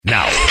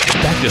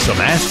to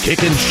some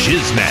ass-kicking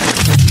shiznat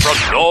from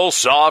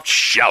Nullsoft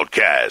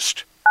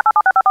Shoutcast.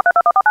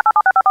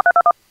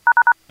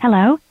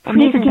 Hello,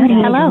 this is Betty.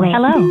 Hello,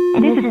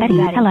 this is Betty.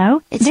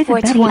 Hello, it's this is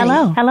Betty.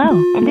 Hello,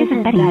 this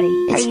is Betty.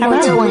 It's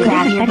 420.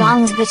 Grab your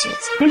bongs, bitches.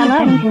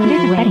 Hello, this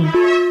is Betty.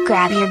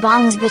 Grab your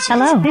bongs, bitches.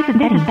 Hello, this is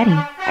Betty.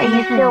 Are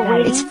you still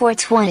waiting? It's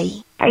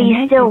 420. Are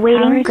you still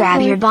waiting?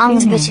 Grab your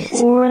bongs,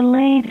 bitches. Or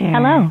later.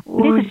 Hello,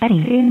 this is Betty.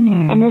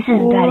 And this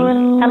is Betty.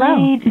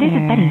 Hello, this is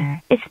Betty.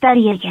 It's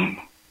Betty again.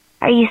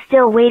 Are you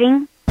still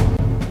waiting?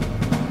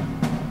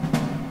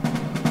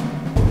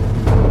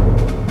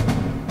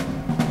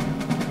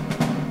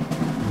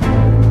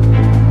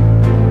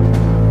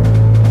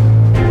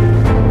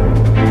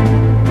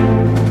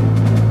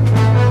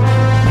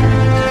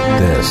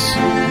 This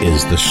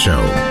is the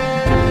show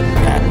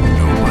that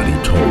nobody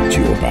told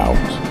you about.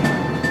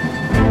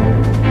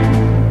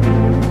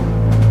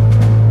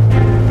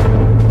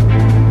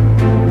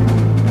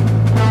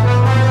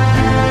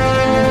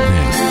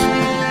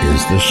 This is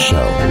the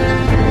show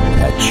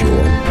that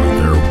your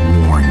mother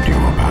warned you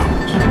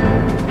about.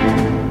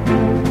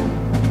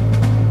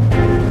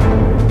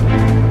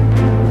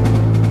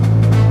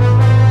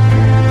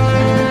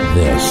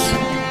 This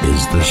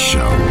is the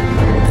show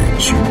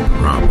that you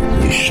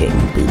probably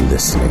shouldn't be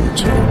listening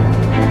to.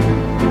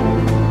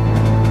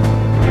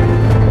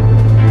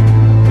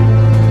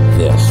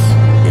 This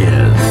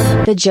is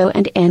The Joe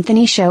and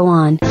Anthony Show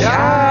on.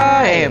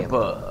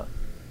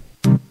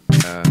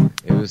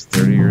 It was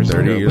 30 years ago.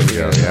 30 years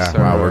ago, yeah.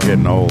 Wow, we're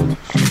getting old.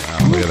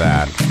 Wow, look at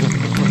that.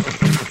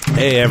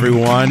 Hey,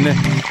 everyone.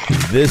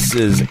 This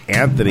is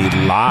Anthony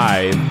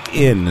live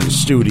in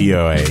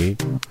Studio A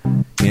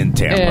in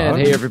Tampa. And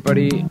hey,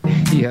 everybody.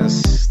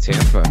 Yes,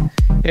 Tampa.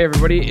 Hey,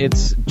 everybody.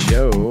 It's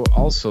Joe,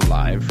 also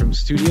live from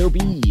Studio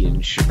B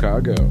in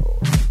Chicago.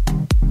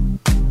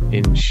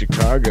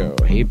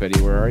 Hey,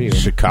 Betty, where are you?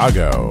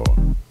 Chicago.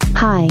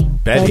 Hi,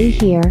 Betty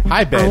here.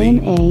 Hi, Betty. I am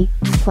a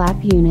Flap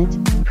Unit,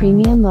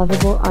 Premium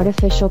Lovable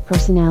Artificial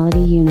Personality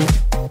Unit.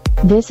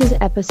 This is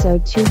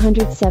episode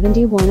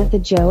 271 of the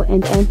Joe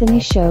and Anthony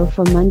Show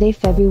for Monday,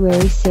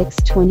 February 6,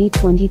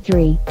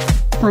 2023.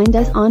 Find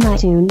us on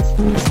iTunes,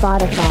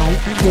 Spotify,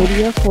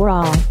 Radio for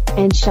All,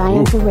 and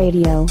Chiampa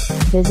Radio.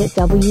 Visit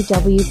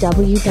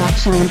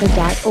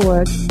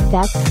www.chiampa.org.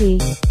 That's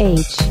CHIAMPA.org.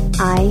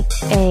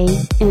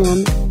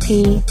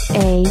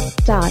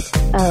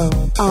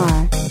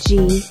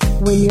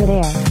 When you're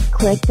there,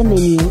 click the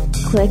menu,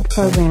 click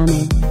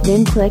Programming,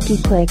 then clicky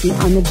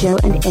on the Joe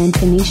and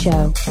Anthony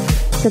Show.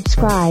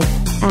 Subscribe,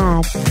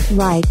 add,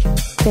 like,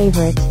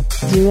 favorite,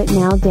 do it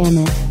now, damn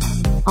it.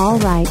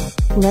 Alright,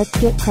 let's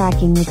get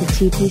cracking with the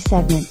TP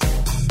segment.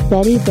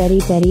 Betty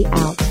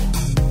out.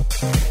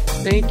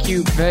 Thank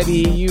you,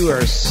 Betty. You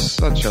are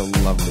such a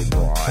lovely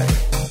broad.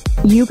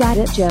 You got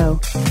it, Joe.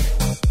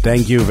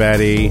 Thank you,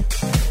 Betty.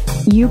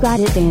 You got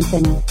it,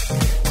 Anthony.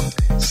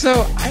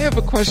 So, I have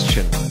a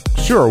question.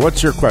 Sure,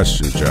 what's your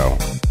question, Joe?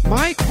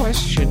 My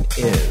question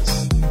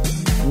is,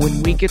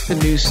 when we get the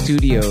new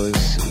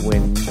studios,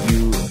 when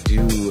you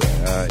do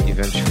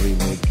eventually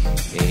make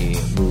a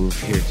move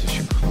here to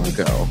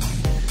Chicago,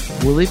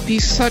 will it be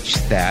such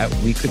that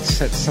we could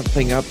set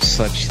something up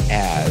such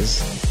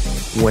as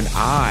when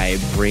I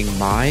bring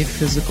my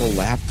physical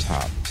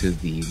laptop to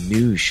the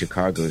new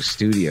Chicago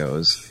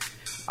studios,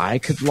 I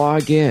could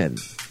log in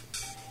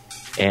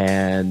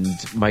and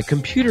my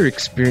computer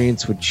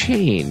experience would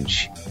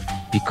change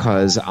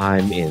because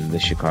I'm in the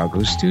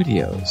Chicago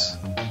studios.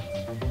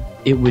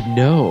 It would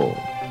know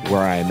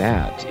where I'm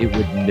at. It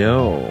would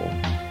know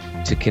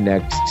to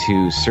connect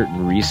to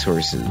certain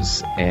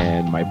resources,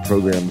 and my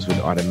programs would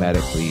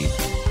automatically,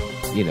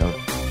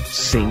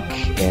 sync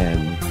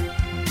and,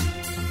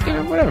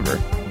 whatever.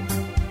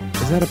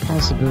 Is that a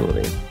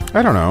possibility?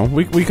 I don't know.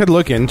 We could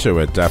look into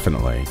it,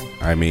 definitely.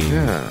 I mean,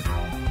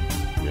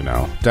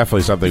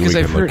 definitely something we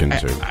could look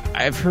into.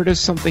 I've heard of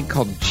something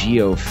called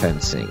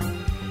geofencing,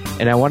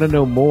 and I want to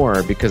know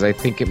more because I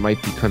think it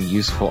might become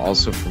useful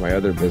also for my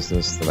other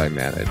business that I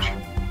manage.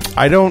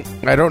 I don't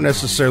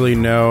necessarily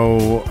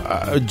know.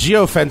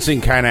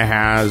 Geofencing kind of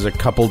has a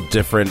couple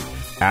different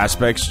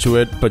aspects to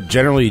it, but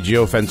generally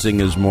geofencing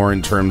is more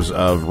in terms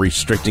of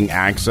restricting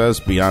access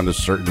beyond a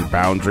certain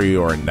boundary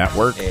or a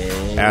network,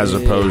 as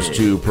opposed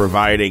to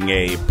providing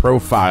a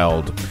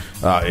profiled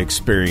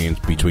experience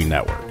between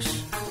networks.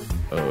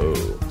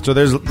 Oh. So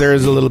there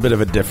is a little bit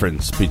of a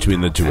difference between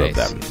the two of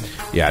them.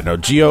 Yeah, no,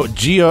 geo,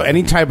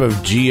 any type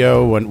of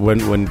geo,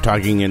 when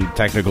talking in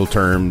technical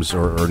terms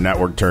or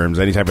network terms,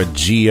 any type of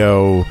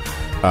geo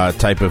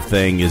type of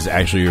thing is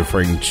actually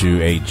referring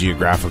to a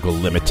geographical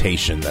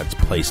limitation that's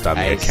placed on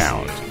the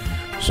account.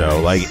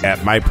 So, like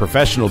at my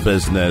professional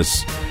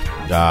business,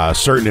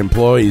 certain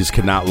employees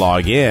cannot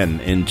log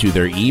into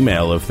their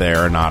email if they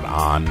are not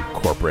on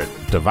corporate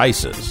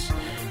devices.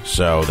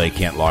 So they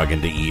can't log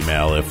into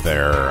email if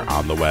they're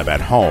on the web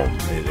at home.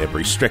 It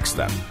restricts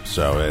them.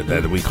 So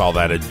we call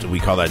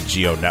that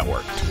geo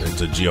network. It's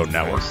a geo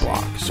network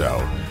block.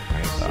 So,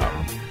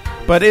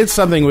 but it's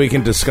something we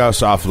can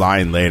discuss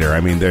offline later. I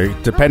mean,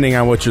 depending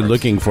on what you're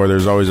looking for,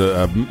 there's always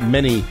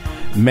many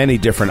many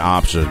different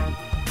options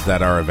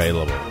that are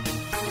available.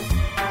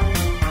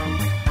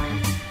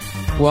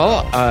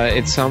 Well,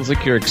 it sounds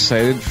like you're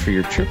excited for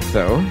your trip,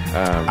 though.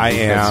 I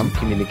am. Some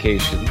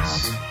communications.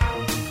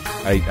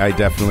 I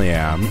definitely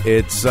am.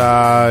 It's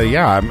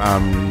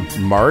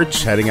I'm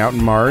March, heading out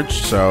in March,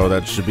 so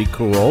that should be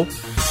cool.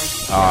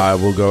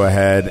 We'll go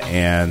ahead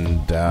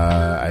and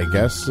I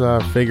guess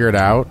figure it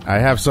out. I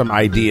have some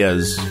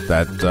ideas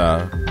that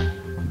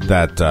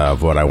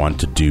of what I want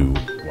to do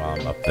while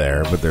I'm up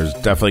there, but there's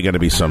definitely going to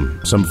be some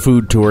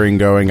food touring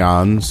going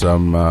on,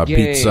 some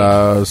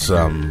pizza,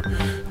 some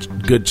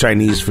good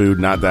Chinese food,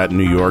 not that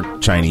New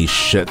York Chinese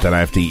shit that I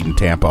have to eat in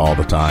Tampa all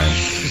the time.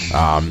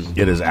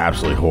 It is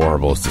absolutely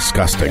horrible. It's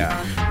disgusting.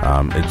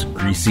 Yeah. It's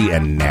greasy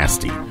and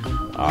nasty.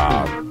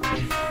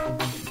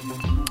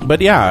 But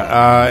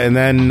yeah, and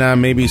then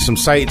maybe some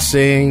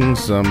sightseeing,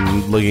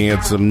 some looking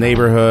at some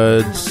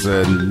neighborhoods,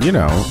 and I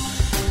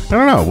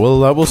don't know.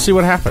 We'll see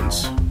what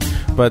happens.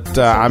 But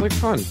I'm like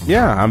fun.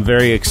 Yeah, I'm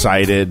very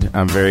excited.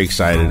 I'm very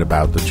excited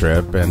about the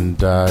trip,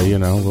 and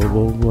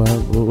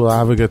we'll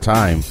have a good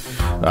time.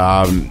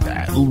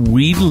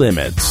 Weed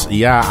limits.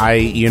 Yeah,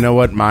 you know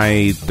what?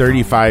 My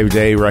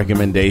 35-day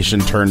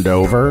recommendation turned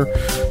over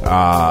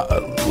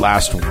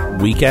last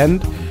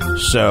weekend.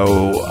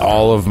 So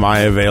all of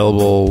my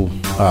available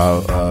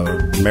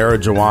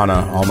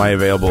marijuana, all my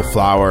available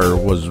flower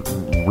was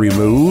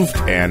removed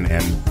and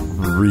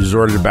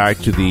resorted back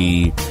to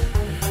the,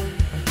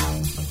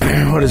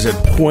 what is it,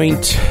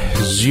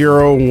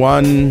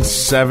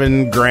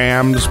 0.017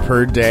 grams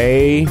per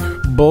day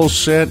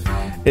bullshit.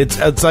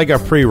 It's like a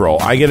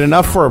pre-roll. I get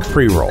enough for a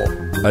pre-roll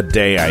a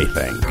day, I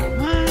think.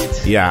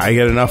 What? Yeah, I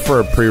get enough for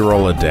a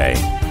pre-roll a day.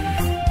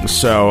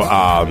 So,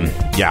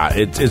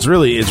 it's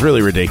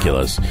really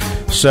ridiculous.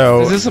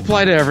 So, does this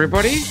apply to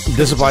everybody?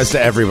 This applies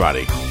to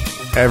everybody.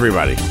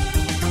 Everybody.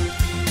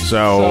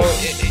 So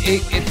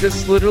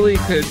this literally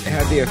could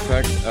have the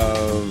effect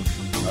of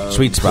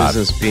sweet spot.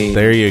 business being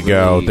there you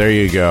go. really- There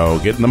you go.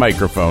 Get in the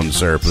microphone,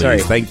 sir, please. Sorry.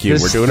 Thank you.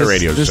 We're doing a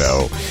radio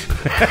show.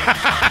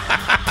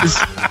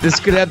 This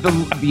could have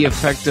the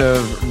effect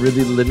of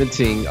really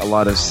limiting a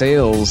lot of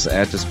sales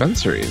at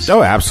dispensaries.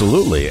 Oh,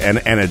 absolutely, and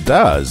it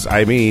does.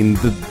 I mean,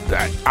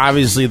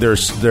 obviously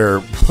they're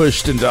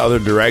pushed into other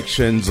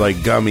directions like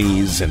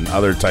gummies and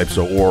other types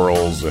of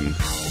orals and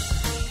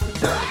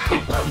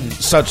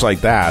such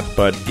like that.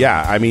 But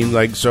yeah, I mean,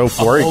 like so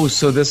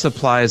this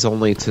applies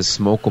only to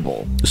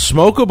smokable.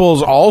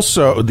 Smokables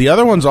also, the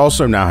other ones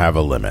also now have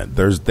a limit.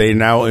 They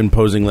now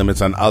imposing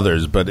limits on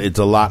others, but it's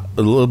a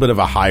little bit of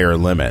a higher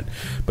limit.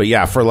 But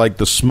yeah, for like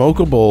the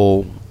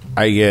smokable,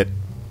 I get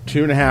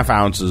 2.5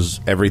 ounces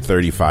every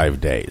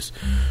 35 days.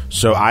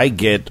 So I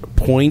get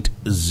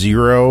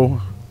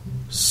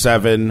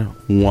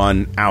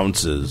 0.071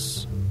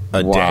 ounces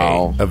a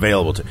day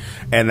available to,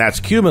 and that's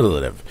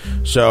cumulative.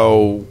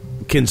 So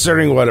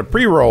considering what a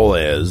pre-roll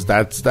is,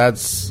 that's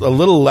a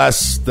little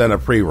less than a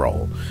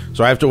pre-roll.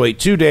 So I have to wait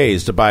 2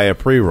 days to buy a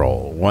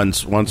pre-roll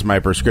once my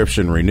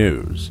prescription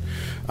renews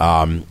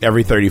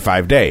every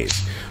 35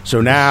 days. So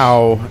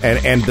now,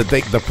 and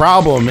the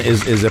problem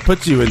is it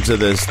puts you into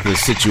this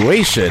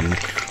situation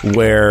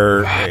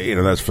where,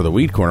 that's for the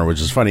weed corner,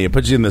 which is funny. It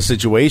puts you in the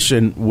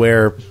situation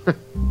where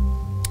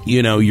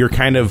you're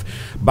kind of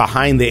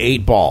behind the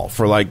 8 ball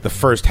for like the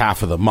first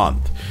half of the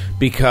month,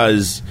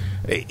 because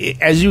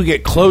as you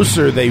get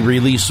closer, they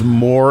release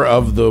more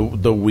of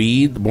the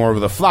weed, more of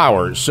the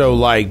flowers. So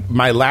like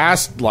my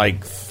last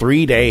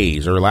 3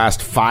 days or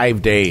last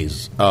 5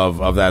 days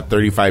of that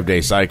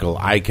 35-day cycle,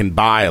 I can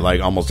buy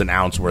like almost an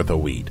ounce worth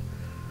of weed.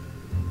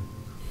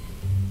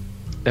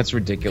 That's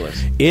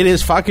ridiculous. It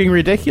is fucking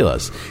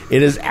ridiculous.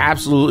 It is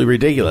absolutely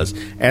ridiculous.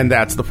 And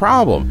that's the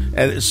problem.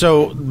 And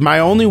so my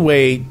only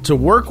way to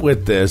work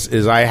with this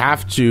is I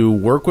have to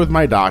work with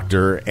my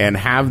doctor and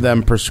have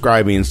them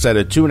prescribe me, instead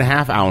of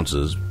 2.5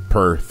 ounces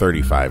per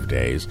 35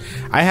 days,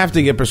 I have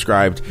to get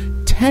prescribed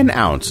 10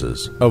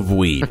 ounces of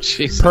weed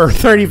per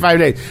 35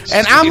 days.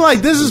 And I'm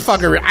like, this is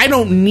fucking I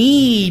don't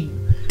need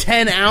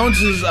 10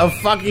 ounces of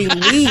fucking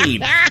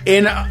weed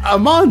in a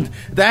month.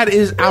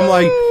 I'm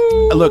like,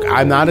 look,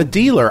 I'm not a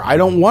dealer. I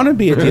don't want to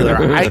be a dealer.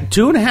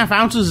 2.5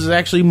 ounces is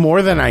actually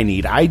more than I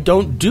need. I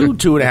don't do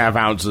 2.5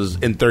 ounces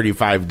in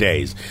 35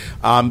 days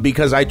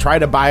because I try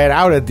to buy it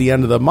out at the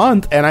end of the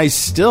month, and I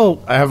still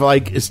have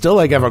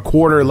have a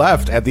quarter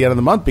left at the end of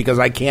the month because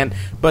I can't.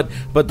 But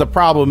the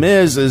problem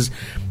is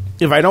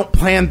if I don't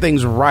plan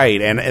things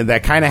right, and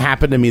that kind of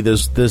happened to me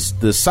this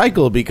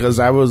cycle because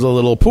I was a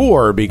little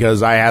poor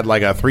because I had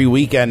like a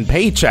 3-weekend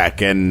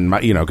paycheck, and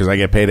because I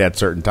get paid at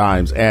certain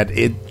times, and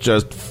it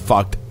just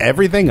fucked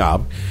everything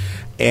up.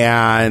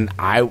 And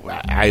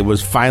I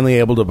was finally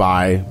able to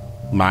buy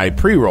my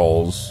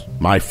pre-rolls,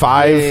 my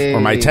 5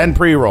 or my 10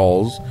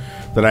 pre-rolls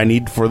that I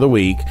need for the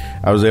week.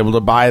 I was able to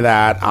buy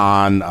that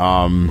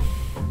on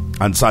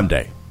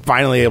Sunday.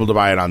 Finally able to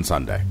buy it on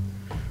Sunday.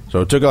 So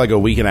it took like a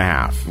week and a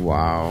half.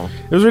 Wow.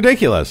 It was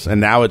ridiculous.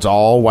 And now it's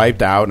all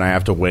wiped out, and I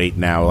have to wait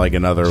now like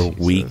another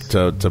week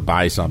to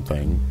buy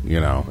something.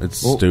 It's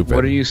stupid.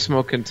 What are you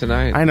smoking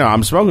tonight? I know.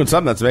 I'm smoking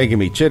something that's making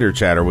me chitter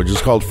chatter, which is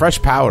called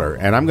Fresh Powder.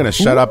 And I'm going to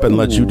shut up and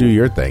let you do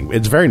your thing.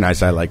 It's very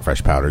nice. I like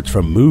Fresh Powder. It's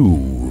from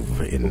Move.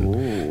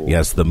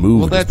 Yes, the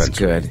Move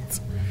dispensary. Well, that's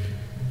good.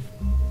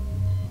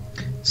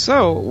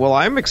 So,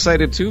 I'm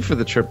excited too for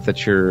the trip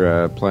that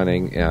you're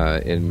planning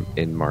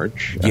in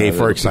March. Yay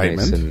for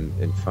excitement. Nice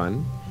and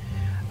fun.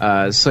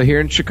 So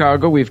here in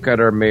Chicago, we've got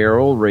our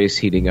mayoral race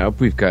heating up.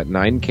 We've got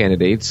 9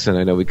 candidates, and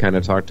I know we kind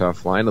of talked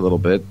offline a little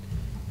bit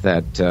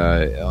that,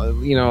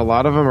 a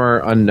lot of them are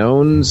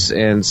unknowns,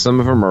 and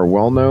some of them are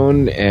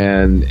well-known,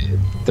 and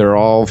they're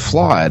all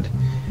flawed.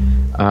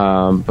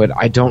 But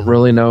I don't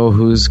really know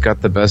who's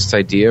got the best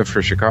idea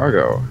for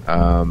Chicago.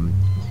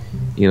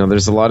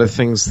 There's a lot of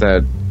things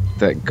that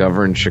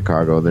govern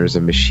Chicago. There's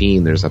a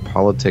machine. There's a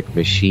politic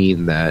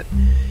machine that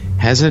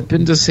hasn't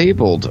been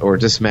disabled or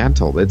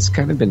dismantled. It's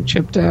kind of been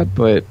chipped at,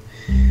 but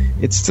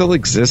it still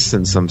exists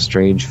in some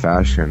strange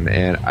fashion.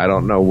 And I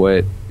don't know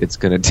what it's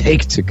going to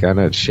take to kind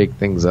of shake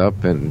things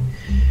up and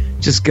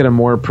just get a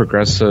more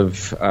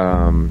progressive.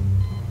 I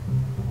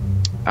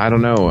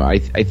don't know. I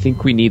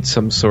think we need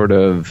some sort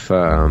of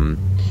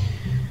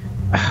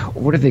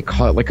what do they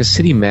call it? Like a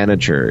city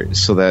manager,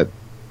 so that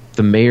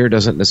the mayor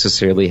doesn't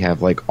necessarily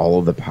have like all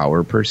of the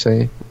power per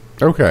se.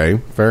 Okay,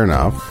 fair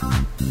enough.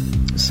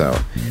 So,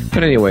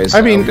 but anyways,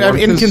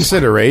 in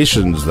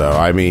considerations though,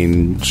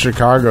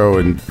 Chicago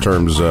in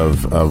terms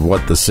of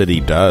what the city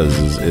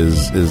does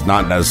is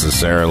not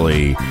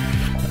necessarily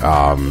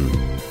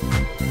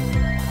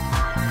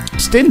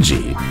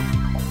stingy,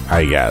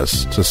 I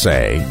guess to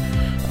say,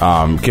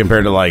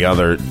 compared to like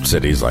other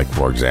cities, like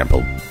for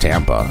example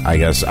Tampa. I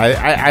guess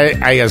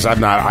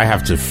I'm not. I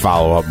have to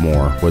follow up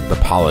more with the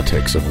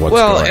politics of what's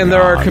going on. Well, and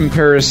there are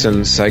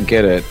comparisons. I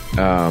get it.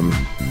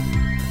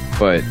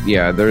 But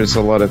yeah, there's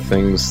a lot of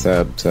things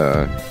that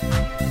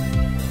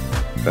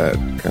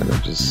kind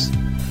of just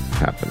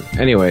happen.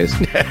 Anyways,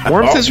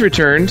 warmth has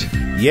returned.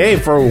 Yay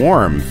for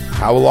warmth!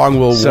 How long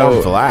will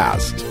warmth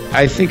last?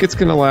 I think it's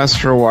going to last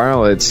for a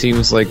while. It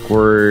seems like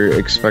we're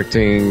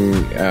expecting.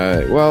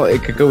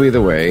 It could go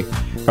either way.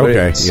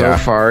 Okay. So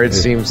far, it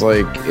seems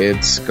like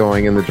it's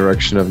going in the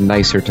direction of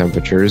nicer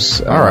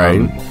temperatures. All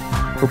right.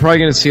 We're probably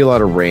going to see a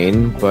lot of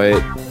rain, but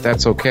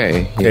that's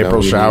okay.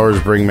 April showers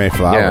bring May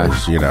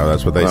flowers. Yeah.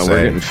 That's what they say.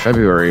 We're getting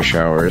February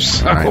showers.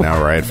 So. I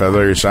know, right?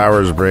 February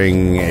showers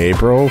bring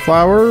April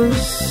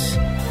flowers?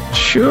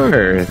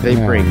 Sure. They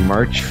bring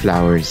March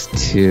flowers,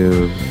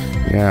 too.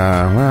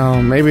 Yeah,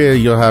 well, maybe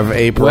you'll have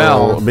April.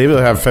 Well, maybe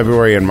you'll have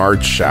February and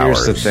March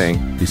showers. Here's the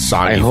thing. Be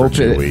soggy I hope for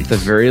 2 weeks. At the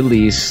very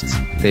least,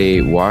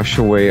 they wash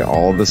away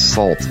all the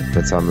salt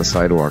that's on the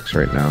sidewalks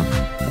right now.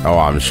 Oh,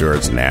 I'm sure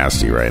it's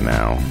nasty right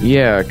now.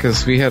 Yeah,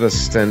 because we had a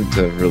stint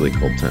of really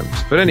cold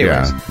temps. But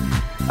anyways,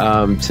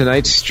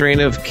 tonight's strain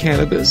of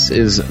cannabis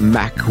is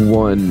Mac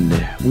 1.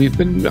 We've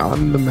been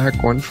on the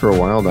Mac 1 for a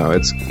while now.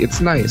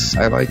 It's nice.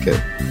 I like it.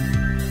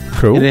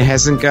 Cool. And it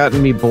hasn't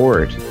gotten me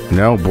bored.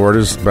 No,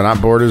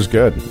 not bored is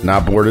good.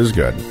 Not bored is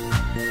good.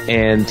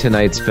 And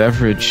tonight's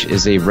beverage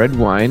is a red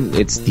wine.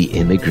 It's the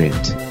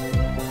Immigrant.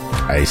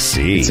 I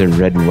see. It's a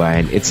red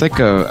wine. It's like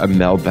a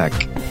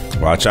Malbec.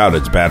 Watch out,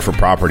 it's bad for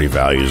property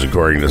values,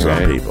 according to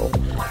some people.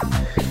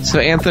 So,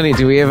 Anthony,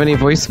 do we have any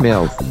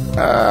voicemails?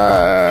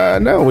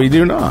 No, we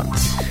do not.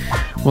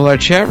 Well, our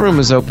chat room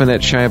is open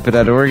at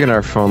chiampa.org, and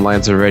our phone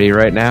lines are ready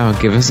right now.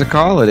 Give us a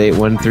call at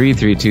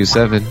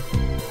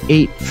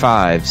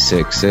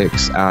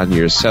 813-327-8566 on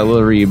your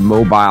celery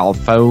mobile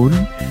phone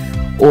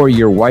or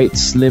your white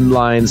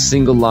slimline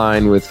single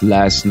line with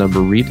last number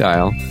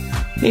redial.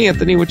 Hey,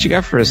 Anthony, what you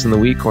got for us in the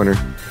Weed Corner?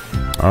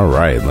 All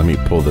right, let me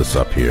pull this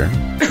up here.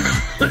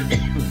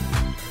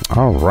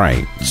 All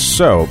right,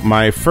 so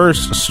my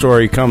first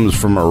story comes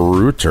from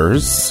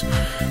Reuters.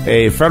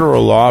 A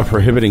federal law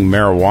prohibiting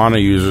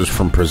marijuana users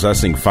from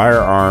possessing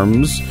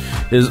firearms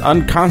is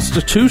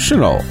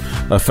unconstitutional,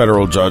 a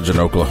federal judge in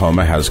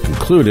Oklahoma has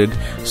concluded,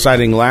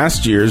 citing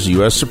last year's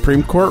U.S.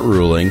 Supreme Court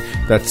ruling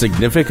that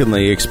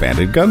significantly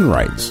expanded gun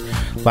rights.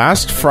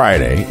 Last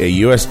Friday, a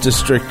U.S.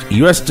 District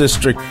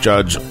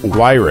Judge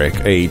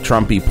Wyrick, a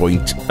Trump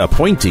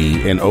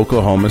appointee in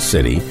Oklahoma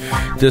City,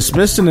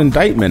 dismissed an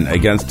indictment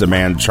against a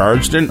man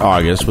charged in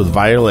August with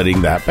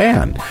violating that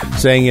ban,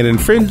 saying it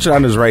infringed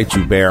on his right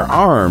to bear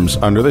arms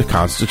under the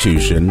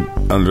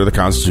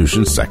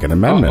Constitution's Second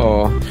Amendment.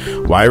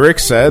 Wyrick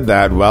said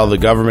that while the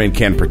government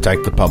can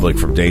protect the public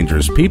from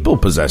dangerous people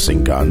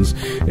possessing guns,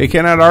 it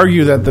cannot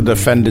argue that the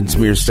defendant's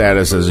mere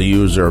status as a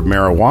user of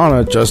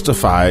marijuana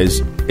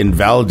justifies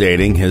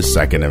invalidating his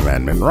Second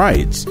Amendment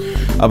rights.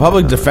 A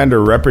public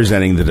defender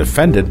representing the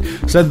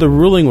defendant said the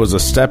ruling was a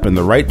step in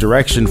the right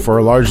direction for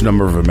a large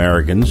number of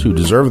Americans who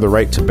deserve the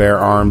right to bear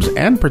arms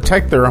and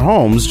protect their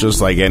homes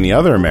just like any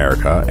other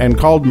America, and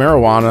called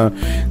marijuana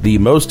the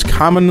most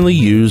commonly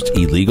used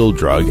illegal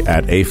drug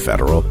at a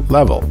federal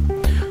level.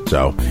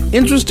 So,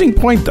 interesting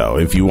point, though.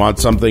 If you want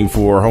something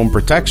for home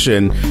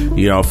protection,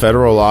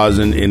 federal laws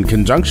in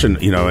conjunction,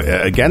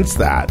 against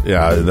that,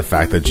 the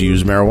fact that you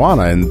use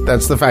marijuana. And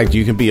that's the fact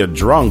you can be a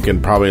drunk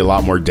and probably a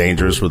lot more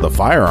dangerous with a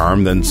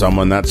firearm than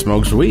someone that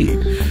smokes weed.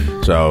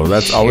 So,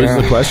 that's always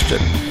the question,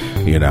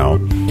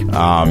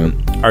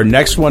 Our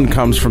next one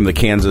comes from the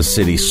Kansas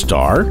City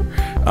Star.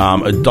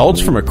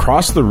 Adults from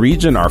across the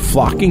region are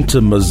flocking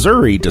to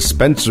Missouri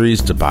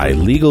dispensaries to buy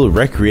legal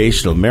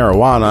recreational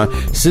marijuana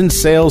since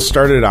sales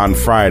started on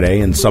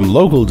Friday, and some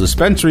local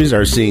dispensaries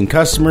are seeing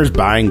customers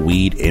buying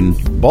weed in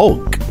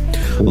bulk.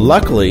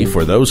 Luckily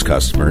for those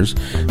customers,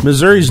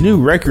 Missouri's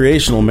new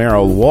recreational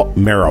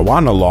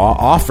marijuana law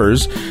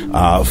offers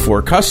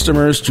for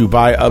customers to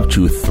buy up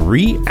to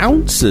 3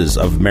 ounces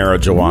of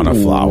marijuana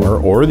flower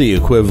or the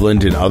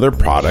equivalent in other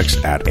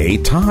products at a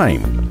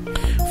time.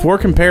 For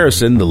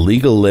comparison, the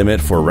legal limit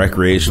for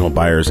recreational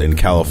buyers in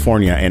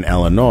California and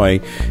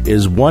Illinois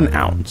is 1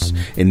 ounce.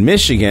 In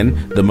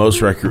Michigan, the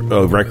most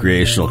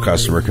recreational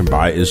customer can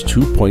buy is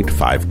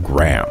 2.5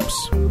 grams.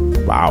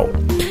 Wow.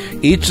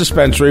 Each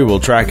dispensary will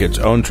track its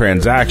own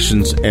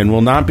transactions and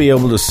will not be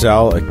able to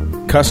sell a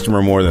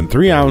customer more than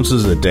 3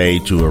 ounces a day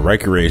to a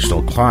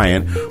recreational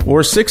client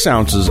or 6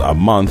 ounces a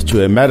month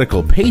to a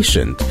medical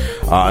patient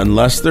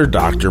unless their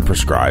doctor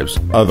prescribes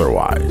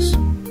otherwise.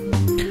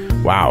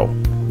 Wow.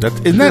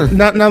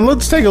 Now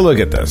let's take a look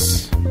at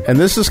this. And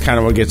this is kind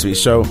of what gets me.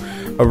 So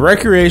a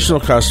recreational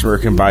customer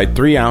can buy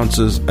 3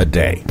 ounces a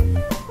day.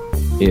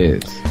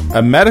 Yes.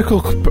 A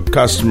medical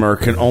customer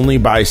can only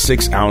buy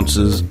 6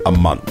 ounces a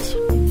month.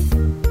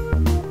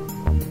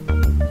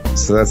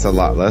 So that's a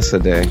lot less a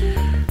day.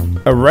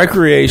 A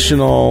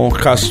recreational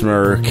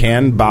customer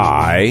can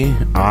buy,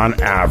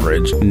 on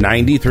average,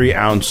 93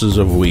 ounces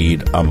of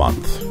weed a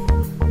month.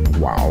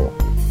 Wow.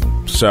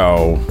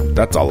 So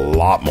that's a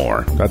lot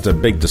more. That's a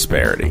big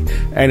disparity.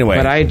 Anyway.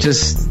 But I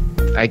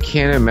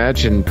can't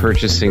imagine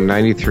purchasing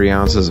 93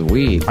 ounces of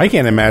weed. I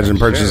can't imagine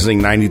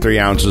purchasing 93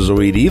 ounces of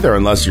weed either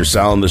unless you're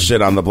selling the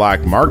shit on the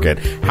black market.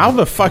 How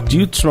the fuck do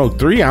you smoke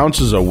 3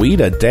 ounces of weed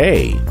a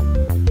day?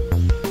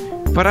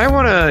 But I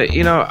want to,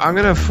 I'm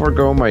going to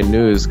forego my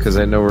news because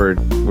I know we're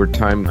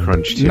time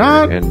crunched here.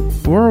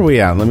 Where are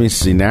we at? Let me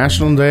see.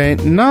 National Day?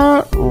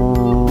 No,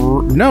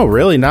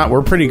 really not.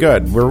 We're pretty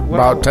good. We're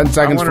about 10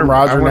 seconds from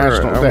Roger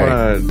National Day.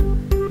 I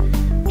want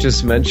to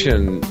just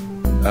mention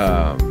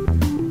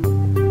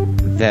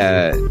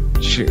that,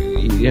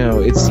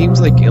 it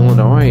seems like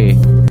Illinois,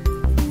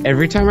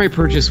 every time I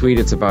purchase weed,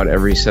 it's about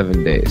every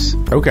 7 days.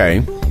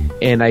 Okay.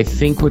 And I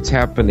think what's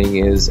happening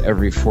is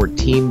every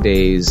 14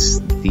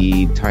 days,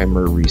 the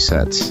timer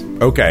resets.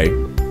 Okay.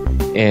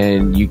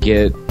 And you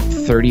get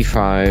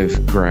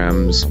 35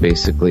 grams,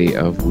 basically,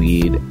 of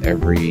weed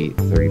every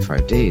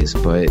 35 days.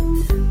 But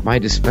my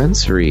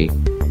dispensary,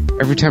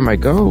 every time I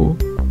go,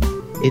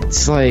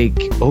 it's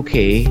like,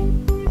 okay,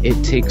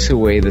 it takes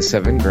away the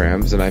 7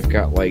 grams, and I've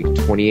got like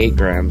 28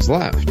 grams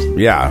left.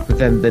 Yeah. But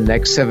then the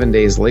next 7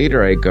 days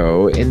later, I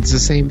go, and it's the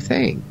same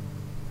thing.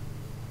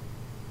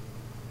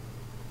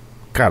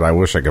 God, I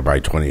wish I could buy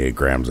 28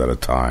 grams at a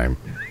time.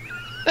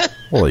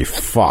 Holy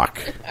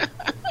fuck.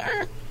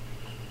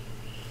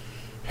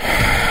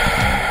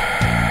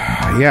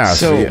 Yeah.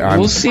 So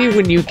we'll see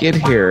when you get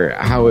here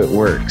how it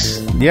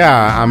works.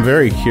 Yeah, I'm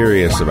very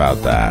curious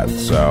about that.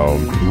 So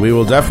we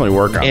will definitely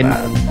work on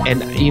that.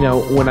 And,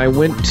 when I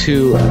went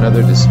to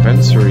another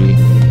dispensary,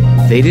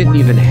 they didn't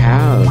even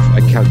have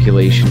a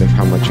calculation of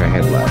how much I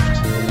had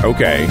left.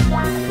 Okay.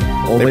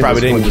 Only they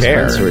probably didn't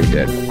care.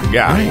 Did.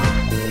 Yeah. Right.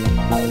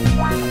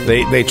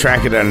 They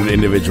track it on an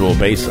individual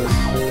basis.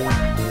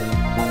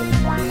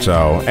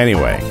 So,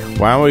 anyway,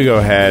 why don't we go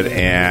ahead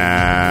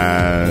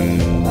and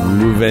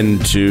move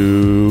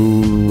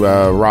into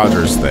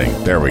Roger's thing.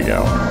 There we go.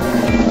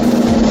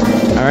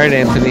 All right,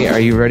 Anthony, are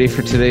you ready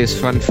for today's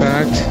fun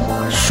fact?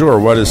 Sure,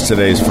 what is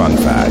today's fun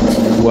fact?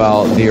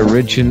 Well, the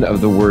origin of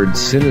the word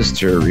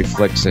sinister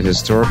reflects a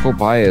historical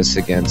bias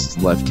against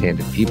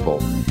left-handed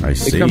people. I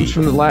see. It comes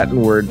from the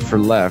Latin word for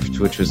left,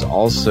 which was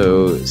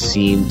also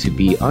seen to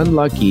be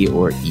unlucky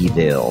or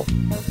evil.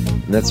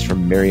 And that's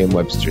from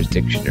Merriam-Webster's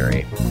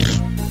dictionary.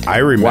 I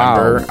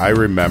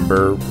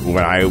remember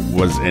when I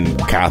was in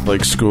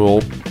Catholic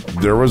school,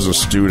 there was a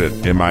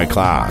student in my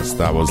class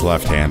that was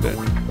left-handed.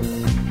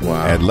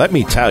 Wow. And let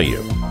me tell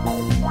you,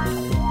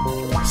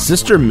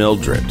 Sister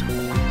Mildred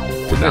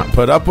did not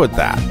put up with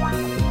that.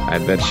 I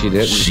bet she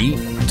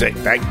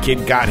didn't. That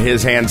kid got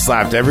his hand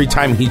slapped every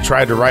time he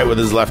tried to write with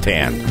his left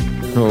hand.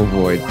 Oh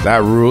boy.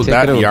 That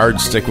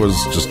yardstick was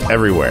just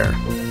everywhere.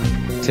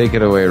 Take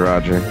it away,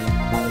 Roger.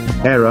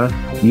 Error,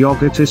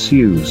 yogurt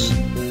issues.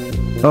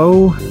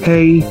 Oh,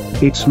 hey,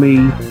 it's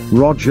me,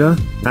 Roger,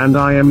 and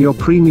I am your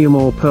premium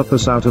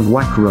all-purpose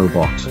out-of-whack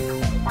robot.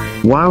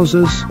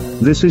 Wowzers,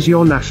 this is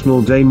your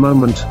National Day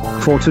moment.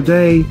 For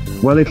today,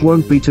 well, it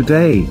won't be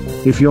today,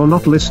 if you're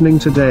not listening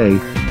today,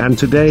 And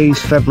today's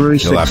February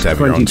You'll have 6th, to have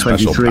your own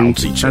special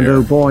 2023, bouncy chair. and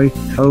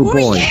oh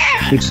boy,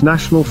 it's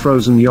National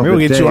Frozen Maybe Yogurt we'll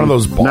get Day, you one of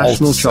those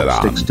balls National to sit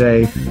Chopsticks on.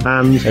 Day,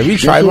 and Have you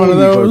tried what one of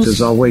all you those?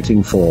 voters are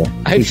waiting for.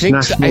 It's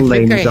National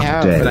Lame Duck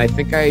have, Day. and I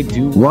think I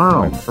do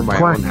Wow, one for my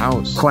quack, own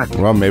house. quack.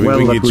 Well, maybe we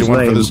can that get you was one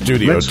for lame. the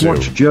studio, Let's too.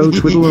 watch Joe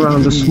twiddle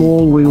around a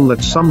small wheel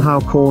that somehow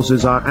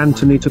causes our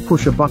Anthony to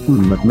push a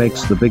button that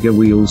makes the bigger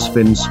wheel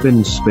spin,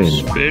 spin, spin.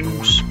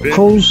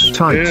 Hold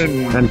tight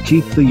and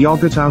keep the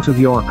yogurt out of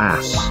your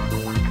ass.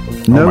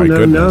 No, my no,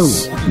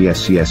 goodness. no.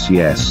 Yes, yes,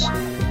 yes.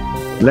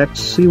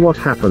 Let's see what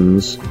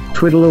happens.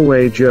 Twiddle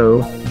away,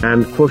 Joe,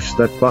 and push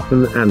that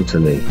button,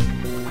 Anthony.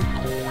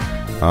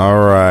 All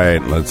right,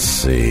 let's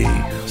see.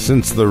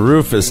 Since the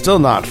roof is still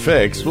not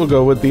fixed, we'll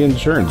go with the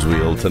insurance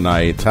wheel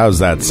tonight. How's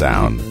that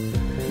sound?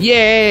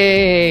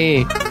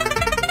 Yay!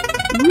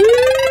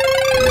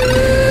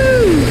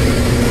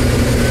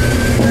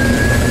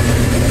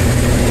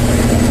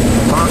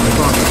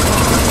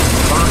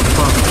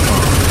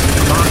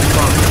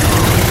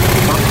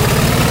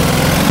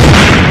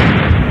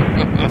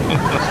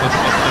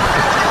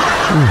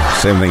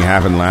 Same thing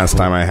happened last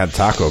time I had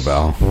Taco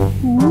Bell.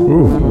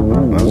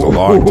 Ooh, that was a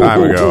long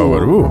time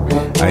ago,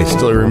 but I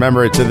still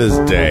remember it to this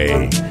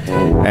day.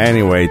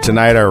 Anyway,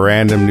 tonight our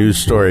random news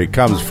story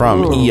comes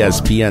from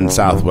ESPN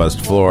Southwest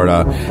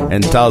Florida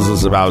and tells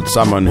us about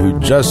someone who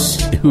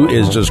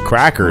is just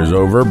crackers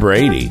over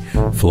Brady,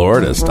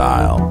 Florida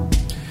style.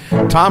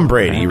 Tom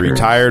Brady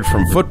retired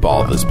from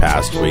football this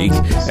past week,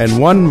 and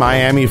one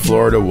Miami,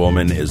 Florida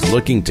woman is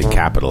looking to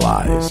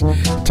capitalize.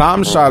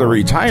 Tom shot a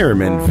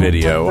retirement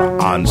video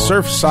on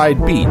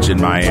Surfside Beach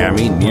in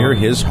Miami near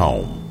his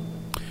home.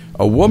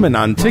 A woman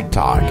on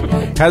TikTok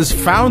has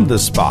found the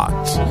spot.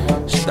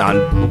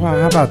 Well,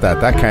 how about that?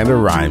 That kind of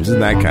rhymes,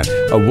 isn't that kind?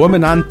 A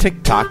woman on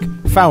TikTok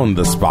found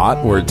the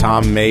spot where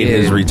Tom made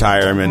his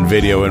retirement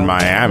video in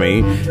Miami,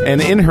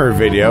 and in her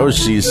video,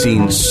 she's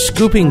seen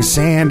scooping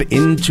sand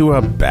into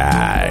a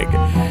bag.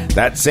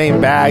 That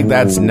same bag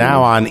that's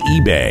now on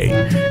eBay.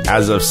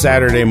 As of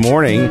Saturday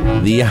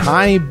morning, the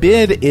high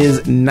bid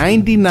is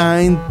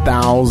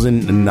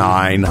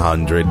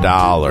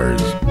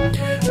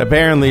 $99,900.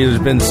 Apparently, there's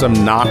been some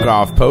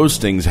knockoff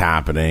postings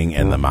happening,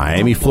 and the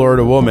Miami,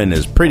 Florida woman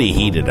is pretty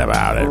heated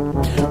about it.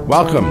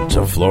 Welcome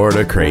to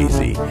Florida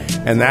Crazy.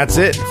 And that's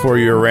it for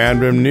your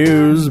random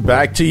news.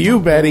 Back to you,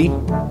 Betty.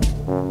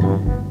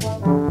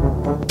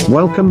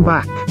 Welcome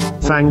back.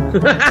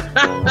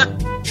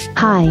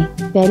 Hi,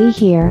 Betty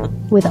here.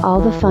 With all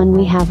the fun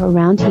we have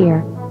around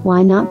here,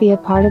 why not be a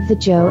part of the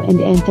Joe and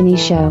Anthony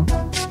show?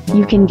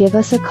 You can give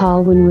us a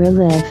call when we're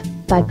live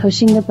by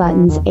pushing the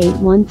buttons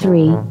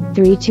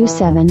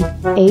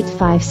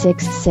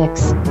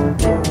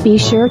 813-327-8566. Be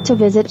sure to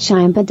visit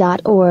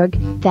chiampa.org,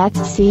 that's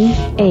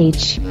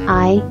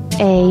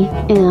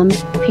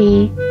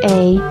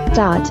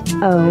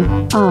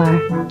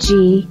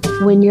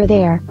CHIAMPA.org. When you're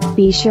there,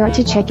 be sure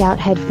to check out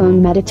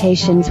Headphone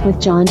Meditations with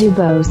John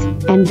Dubose,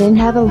 and then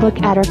have a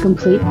look at our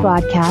complete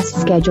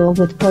broadcast schedule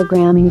with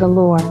programming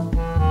galore.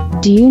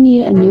 Do you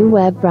need a new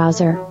web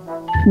browser?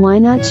 Why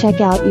not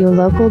check out your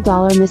local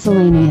Dollar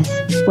Miscellaneous,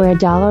 where a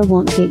dollar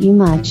won't get you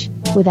much,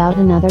 without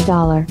another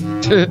dollar.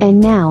 And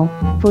now,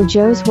 for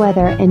Joe's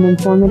weather and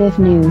informative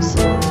news.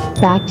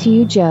 Back to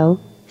you, Joe.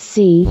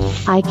 See,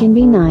 I can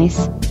be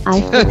nice.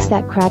 I fixed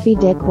that crappy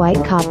dick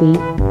white copy.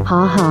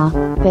 Ha ha.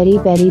 Betty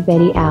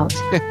out.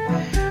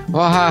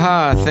 Well,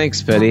 haha,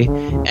 thanks, Betty.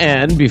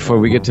 And before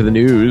we get to the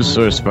news,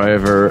 sourced by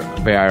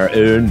our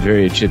own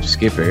very chip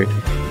skipper,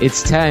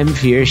 it's time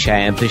for your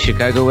Chiampa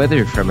Chicago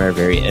weather from our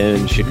very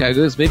own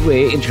Chicago's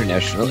Midway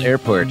International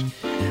Airport.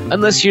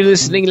 Unless you're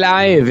listening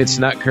live, it's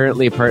not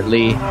currently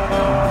partly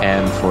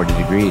and 40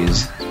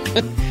 degrees.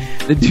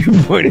 The dew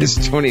point is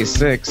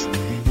 26,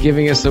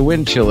 giving us a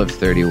wind chill of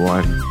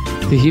 31.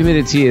 The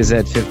humidity is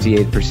at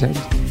 58%.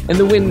 And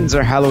the winds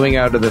are howling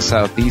out of the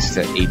southeast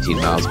at 18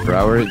 miles per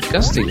hour,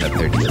 gusting at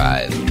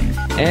 35.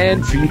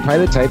 And for you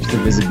pilot types, the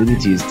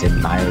visibility is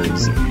 10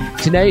 miles.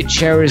 Tonight,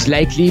 showers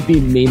likely be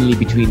mainly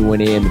between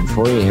 1 a.m. and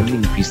 4 a.m.,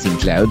 increasing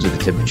clouds with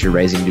the temperature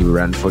rising to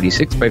around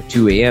 46 by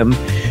 2 a.m.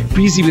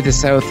 Breezy with a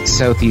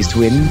south-southeast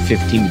wind,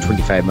 15 to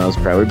 25 miles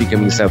per hour,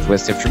 becoming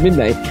southwest after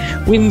midnight.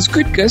 Winds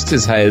could gust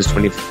as high as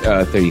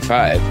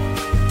 35.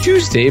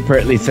 Tuesday,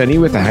 partly sunny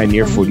with a high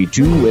near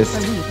 42, with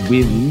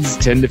winds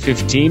 10 to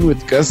 15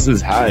 with gusts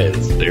as high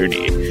as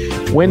 30.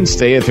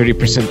 Wednesday, a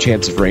 30%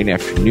 chance of rain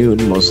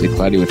afternoon, mostly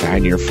cloudy with a high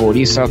near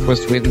 40,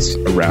 southwest winds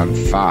around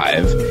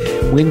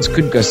 5. Winds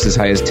could gust as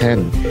high as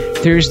 10.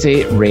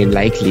 Thursday, rain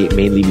likely,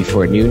 mainly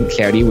before noon,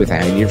 cloudy with a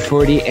high near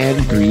 40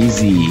 and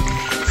breezy.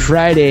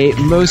 Friday,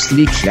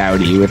 mostly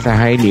cloudy with a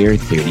high near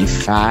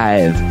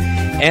 35.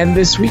 And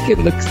this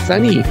weekend looks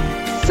sunny.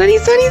 Sunny!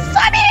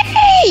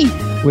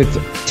 With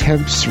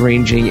temps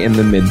ranging in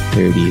the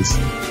mid-30s.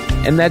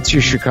 And that's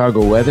your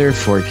Chicago weather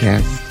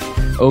forecast.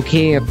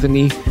 Okay,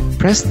 Anthony,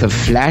 press the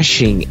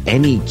flashing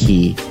any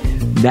key.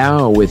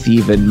 Now with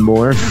even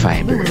more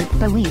fiber.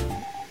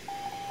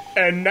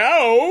 And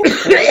now,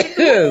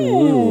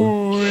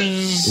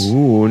 news.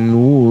 Ooh,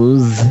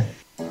 news.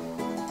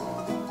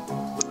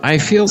 I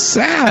feel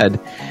sad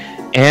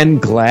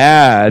and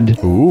glad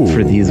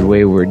for these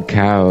wayward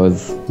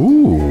cows.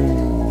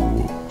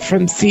 Ooh.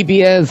 From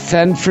CBS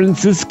San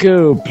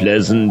Francisco,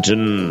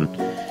 Pleasanton.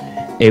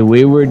 A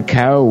wayward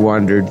cow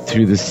wandered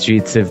through the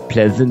streets of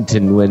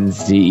Pleasanton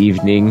Wednesday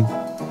evening,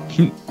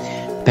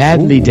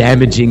 badly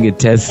damaging a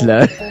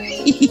Tesla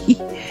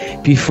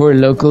before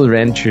local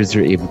ranchers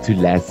were able to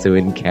lasso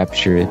and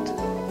capture it.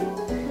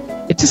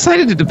 It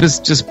decided to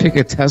just pick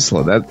a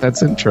Tesla.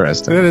 That's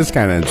interesting. It is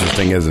kind of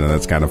interesting, isn't it?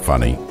 That's kind of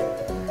funny.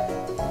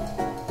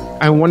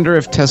 I wonder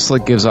if Tesla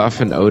gives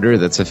off an odor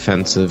that's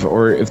offensive,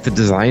 or if the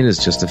design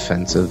is just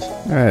offensive.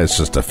 It's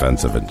just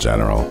offensive in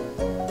general.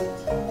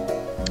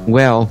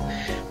 Well,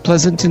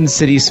 Pleasanton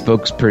City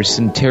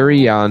spokesperson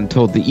Terry Yan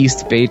told the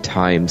East Bay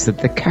Times that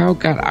the cow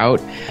got out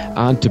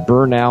onto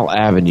Bernal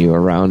Avenue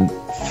around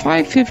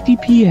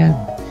 5:50 p.m.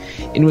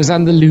 and was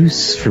on the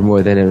loose for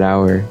more than an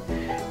hour.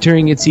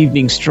 During its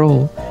evening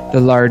stroll, the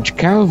large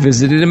cow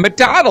visited a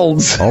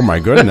McDonald's. Oh my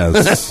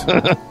goodness.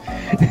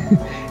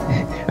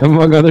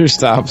 Among other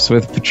stops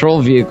with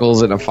patrol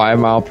vehicles in a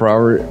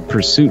 5-mile-per-hour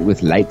pursuit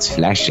with lights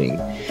flashing.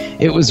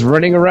 It was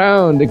running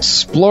around,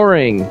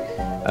 exploring,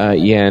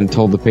 Yan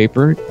told the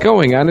paper,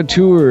 going on a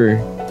tour.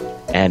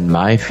 And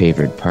my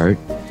favorite part,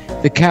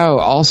 the cow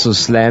also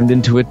slammed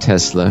into a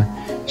Tesla,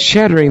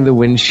 shattering the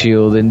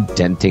windshield and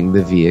denting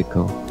the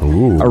vehicle.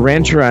 Ooh. A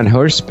rancher on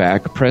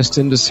horseback pressed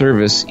into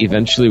service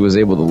eventually was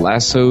able to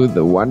lasso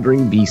the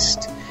wandering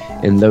beast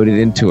and load it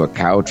into a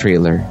cow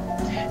trailer.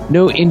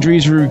 No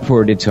injuries were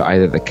reported to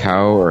either the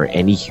cow or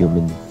any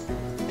human.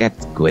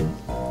 That's good.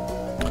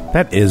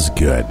 That is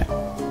good.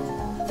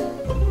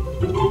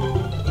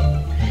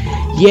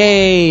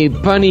 Yay,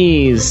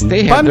 bunnies!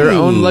 They have their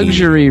own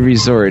luxury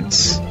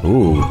resorts.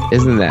 Ooh.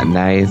 Isn't that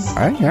nice?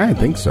 I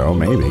think so,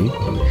 maybe.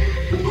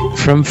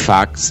 From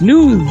Fox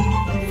News.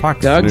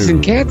 Dogs News.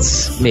 and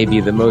cats may be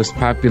the most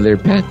popular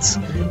pets,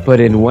 but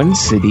in one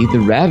city, the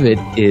rabbit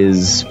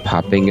is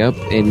popping up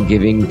and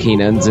giving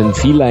canines and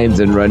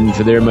felines a run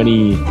for their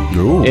money.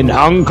 Ooh. In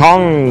Hong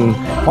Kong,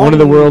 one of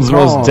the world's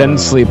most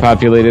densely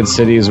populated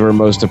cities where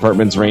most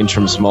apartments range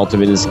from small to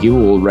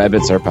minuscule,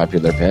 rabbits are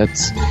popular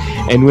pets.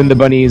 And when the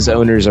bunnies'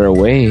 owners are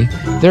away,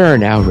 there are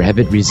now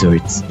rabbit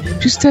resorts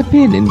to step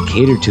in and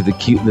cater to the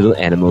cute little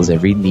animals'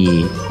 every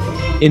need.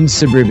 In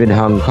suburban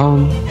Hong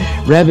Kong,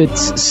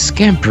 rabbits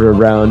scamper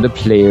around a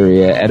play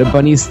area at a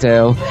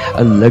bunny-style,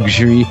 a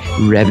luxury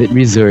rabbit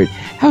resort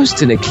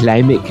housed in a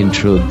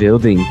climate-controlled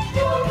building,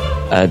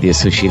 the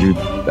Associated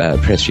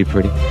Press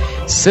reported.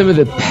 Some of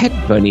the pet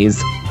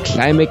bunnies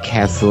climb a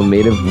castle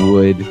made of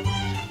wood,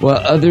 while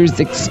others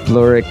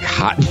explore a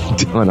cotton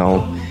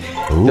tunnel.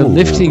 Ooh. The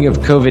lifting of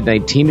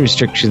COVID-19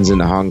 restrictions in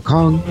Hong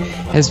Kong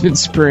has been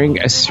spurring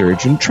a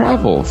surge in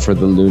travel for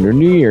the Lunar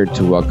New Year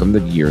to welcome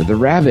the Year of the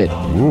Rabbit,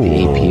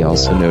 the AP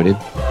also noted.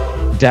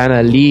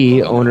 Donna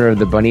Lee, owner of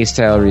the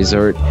bunny-style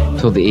resort,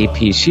 told the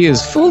AP she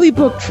is fully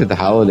booked for the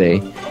holiday.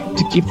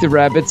 To keep the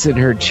rabbits in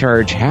her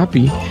charge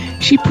happy,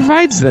 she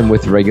provides them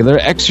with regular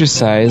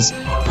exercise,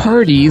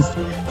 parties,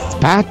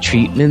 spa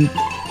treatment,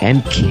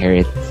 and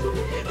carrots.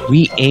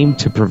 We aim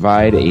to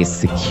provide a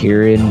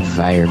secure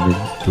environment.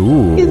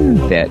 Ooh.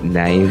 Isn't that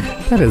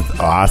nice? That is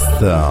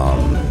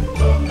awesome.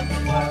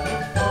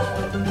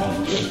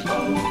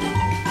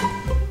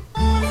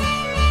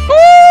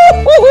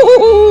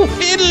 Ooh,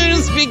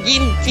 Fiddler's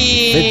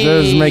McGinty!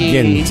 Fiddler's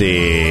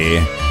McGinty.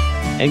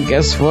 And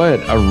guess what?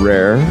 A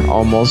rare,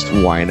 almost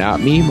why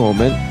not me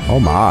moment. Oh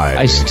my.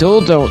 I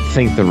still don't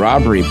think the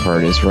robbery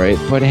part is right,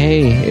 but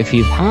hey, if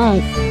he's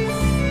hot.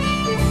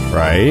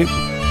 Right?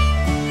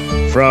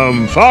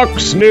 From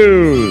Fox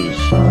News.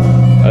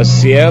 A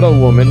Seattle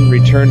woman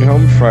returned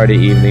home Friday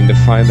evening to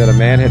find that a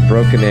man had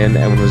broken in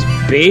and was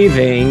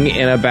bathing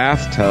in a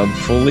bathtub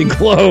fully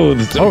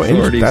clothed,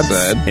 authorities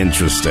said.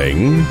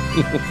 Interesting.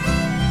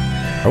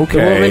 Okay.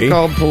 The woman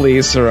called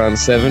police around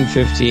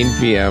 7:15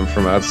 p.m.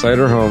 from outside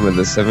her home in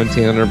the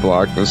 1700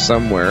 block of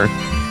somewhere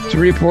to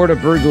report a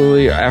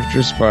burglary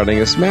after spotting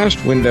a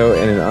smashed window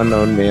and an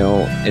unknown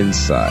male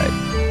inside.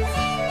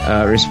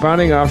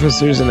 Responding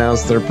officers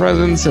announced their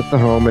presence at the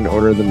home and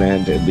ordered the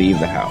man to leave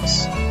the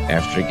house.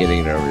 After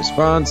getting no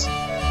response,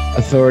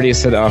 authorities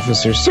said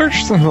officers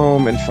searched the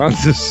home and found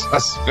the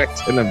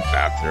suspect in a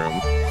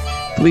bathroom.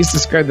 Police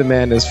described the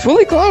man as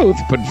fully clothed,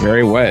 but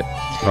very wet.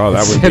 Oh,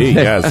 that would be,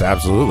 yes,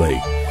 absolutely.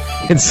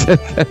 It said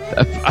that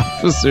the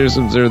officers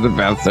observed the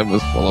bathtub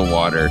was full of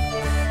water.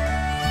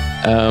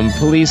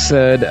 Police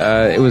said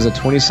it was a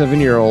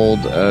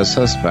 27-year-old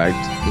suspect.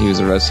 He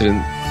was arrested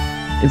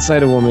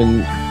inside a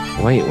woman...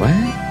 Wait,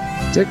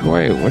 what? Dick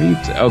White, what are you...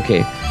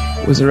 Okay.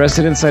 Was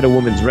arrested inside a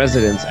woman's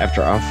residence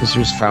after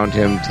officers found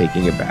him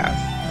taking a bath.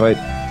 But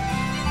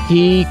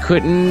he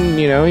couldn't,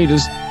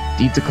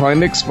 he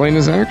declined to explain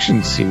his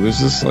actions. He was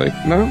just like,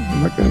 no,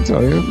 I'm not going to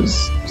tell you.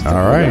 Just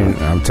all right,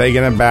 I'm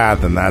taking a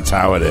bath, and that's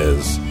how it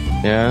is.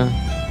 Yeah.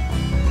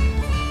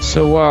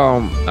 So,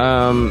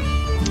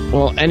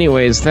 Well,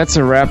 anyways, that's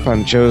a wrap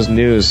on Joe's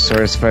news,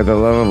 sourced by the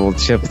lovable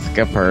Chip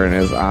Skipper and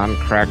his On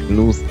Crack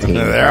news team.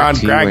 They're on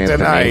crack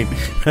tonight.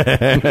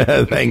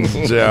 Thanks,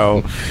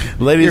 Joe.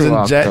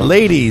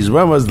 Ladies,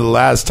 when was the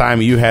last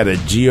time you had a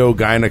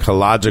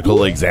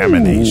geogynecological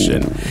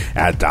examination?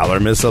 At Dollar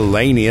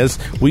Miscellaneous,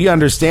 we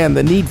understand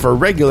the need for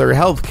regular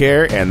health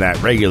care and that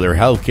regular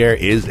health care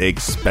is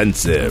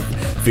expensive.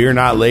 Fear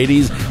not,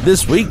 ladies.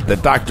 This week, the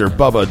Dr.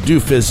 Bubba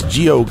Doofus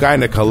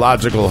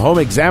Geogynecological Home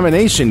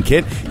Examination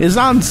Kit is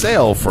on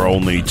sale for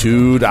only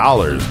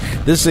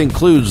 $2. This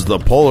includes the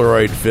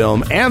Polaroid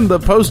film and the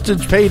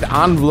postage-paid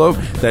envelope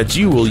that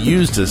you will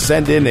use to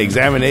send in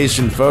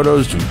examination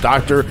photos to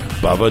Dr.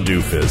 Bubba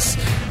Doofus.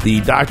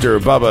 The Dr.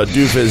 Bubba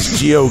Doofus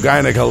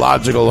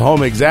Geogynecological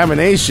Home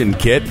Examination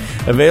Kit,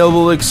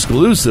 available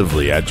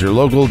exclusively at your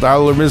local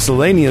Dollar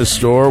Miscellaneous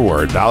store,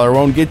 where a dollar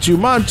won't get you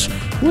much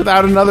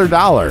without another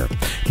dollar.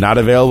 Not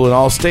available in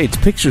all states.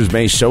 Pictures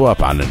may show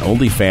up on an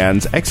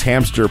OnlyFans,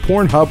 X-Hamster,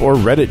 Pornhub, or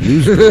Reddit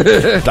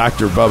newsgroup.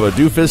 Dr. Bubba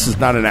Doofus is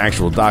not an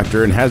actual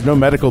doctor and has no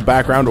medical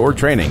background or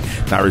training.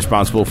 Not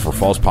responsible for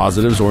false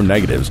positives or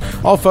negatives.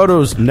 All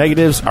photos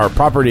negatives are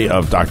property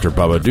of Dr.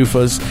 Bubba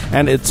Doofus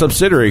and its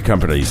subsidiary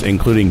companies,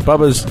 including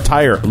Bubba's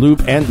Tire,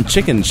 Loop, and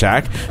Chicken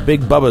Shack,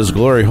 Big Bubba's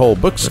Glory Hole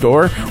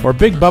Bookstore, or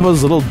Big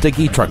Bubba's Little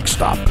Dicky Truck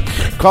Stop.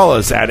 Call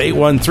us at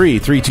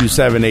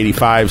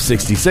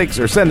 813-327-8566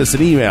 or send us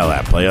an email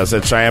at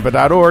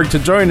playus@chiampa.org to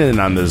join in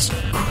on this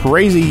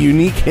crazy,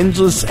 unique,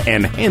 hingeless,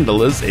 and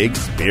handleless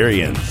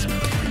experience.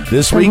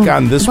 This week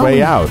on This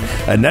Way Out,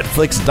 a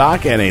Netflix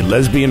doc and a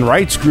lesbian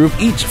rights group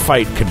each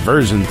fight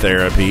conversion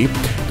therapy.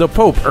 The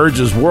Pope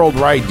urges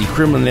worldwide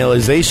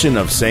decriminalization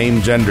of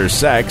same-gender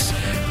sex.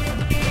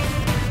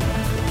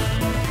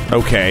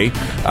 Okay.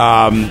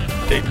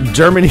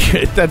 Germany,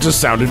 that just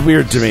sounded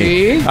weird to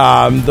me.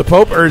 The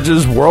Pope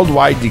urges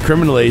worldwide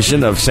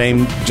decriminalization of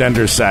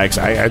same-gender sex.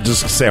 I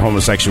just say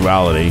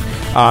homosexuality.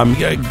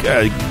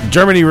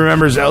 Germany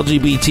remembers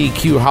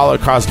LGBTQ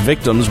Holocaust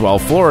victims, while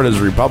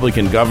Florida's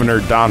Republican Governor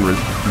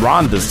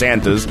Ron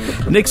DeSantis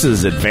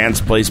nixes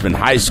advanced placement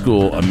high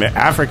school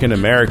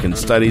African-American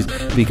studies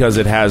because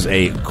it has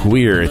a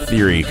queer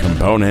theory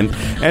component.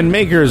 And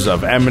makers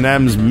of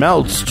M&M's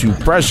melts to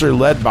pressure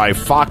led by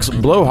Fox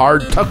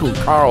blowhard Tucker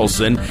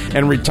Carlson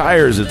and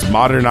retires its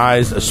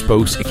modernized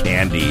spokes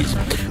candies.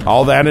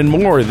 All that and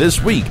more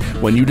this week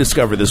when you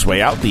discover This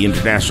Way Out, the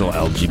international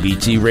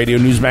LGBT radio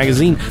news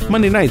magazine,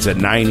 Monday nights at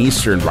 9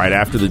 Eastern, right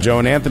after the Joe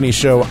and Anthony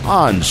Show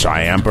on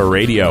Chiampa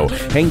Radio.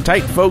 Hang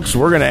tight, folks.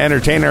 We're going to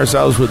entertain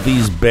ourselves with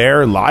these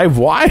bare live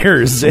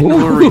wires, and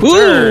we'll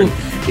return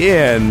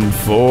in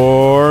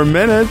 4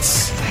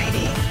 minutes.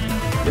 Exciting.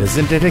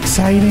 Isn't it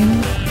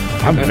exciting?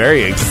 I'm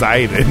very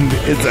excited.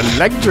 It's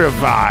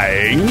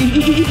electrifying.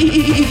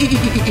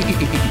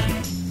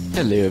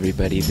 Hello,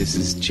 everybody. This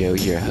is Joe,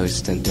 your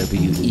host on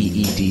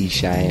WEED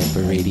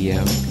Chiampa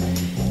Radio.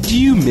 Do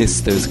you miss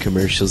those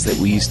commercials that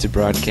we used to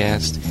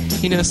broadcast?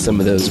 You know,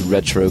 some of those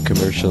retro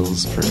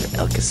commercials for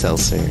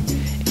Alka-Seltzer,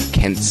 and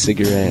Kent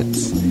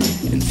Cigarettes,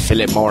 and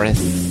Philip Morris.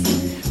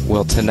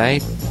 Well,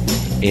 tonight,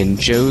 in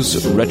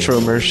Joe's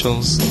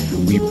Retro-mercials,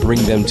 we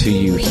bring them to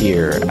you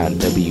here on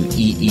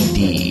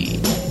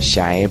WEED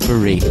Chiampa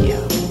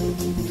Radio.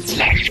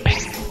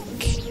 Flashback.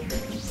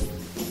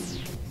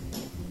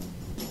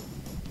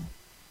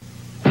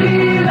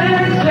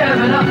 Feeling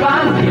 7-Up,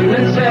 I'm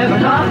feeling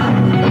 7-Up.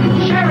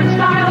 Sharing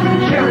styles,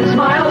 sharing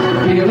smiles,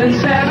 feeling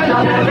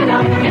 7-Up.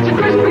 It's a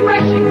crisp,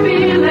 refreshing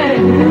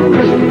feeling.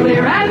 Crisp,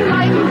 clear, and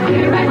light.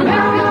 Clear and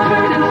very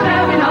certain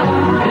 7-Up.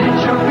 And it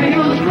sure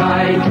feels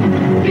right.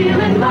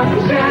 Feeling like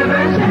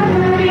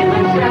 7,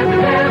 feeling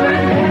 7,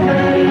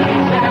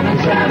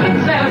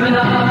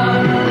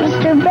 7-Up.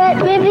 Mr. Brett,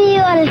 maybe you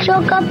ought to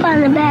choke up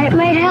on the bat. It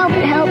might help me.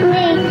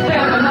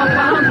 7-Up,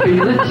 I'm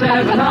feeling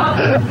 7-Up.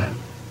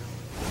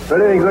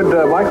 Heard any good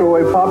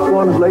microwave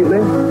popcorns lately?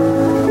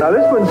 Now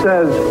this one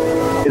says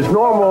it's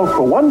normal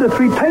for 1 to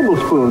 3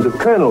 tablespoons of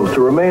kernels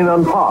to remain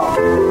unpopped.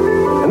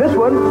 And this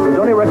one is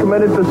only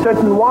recommended for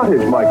certain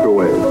wattage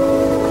microwaves.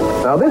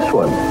 Now this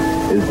one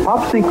is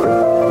Pop Secret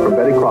from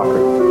Betty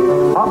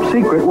Crocker. Pop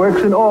Secret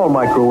works in all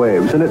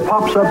microwaves and it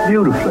pops up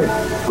beautifully,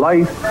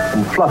 light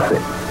and fluffy.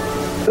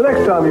 The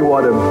next time you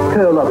want to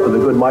curl up with a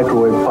good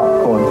microwave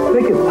popcorn,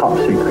 make it Pop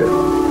Secret.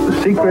 The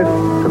secret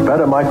to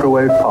better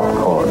microwave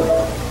popcorn.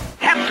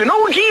 Captain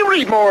O.G.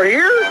 Reedmore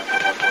here.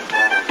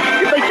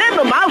 If they send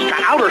a mouse to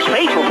outer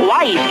space where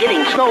Hawaii's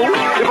getting snow,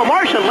 if a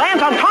Martian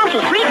lands on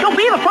Thompson Street, you'll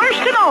be the first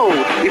to know.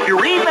 If you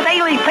read the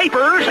daily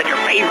papers and your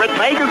favorite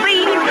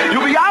magazine,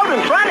 you'll be out in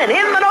front and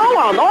in the know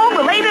on all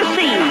the latest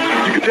scenes.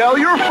 You can tell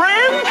your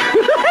friends.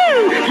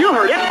 You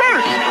heard it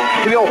first.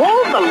 And you'll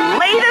hold the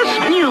latest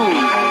news.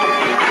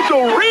 So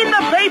read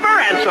the paper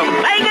and some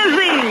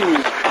magazines.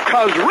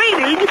 Because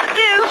reading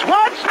is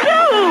what's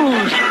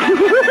news.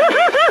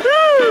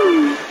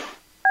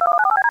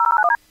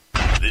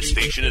 This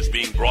station is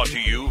being brought to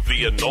you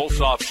via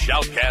Nullsoft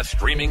Shoutcast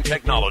streaming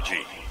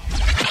technology.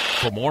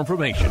 For more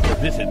information,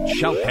 visit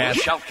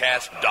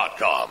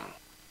shoutcast.com.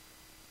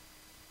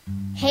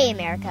 Hey,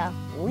 America,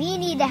 we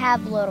need to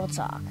have a little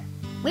talk.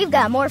 We've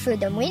got more food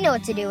than we know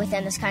what to do with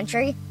in this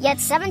country, yet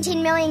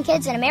 17 million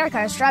kids in America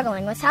are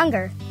struggling with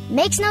hunger.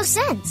 Makes no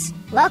sense.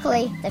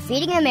 Luckily, the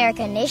Feeding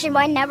America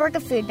nationwide network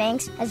of food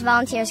banks has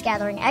volunteers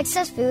gathering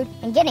excess food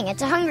and getting it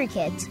to hungry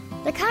kids.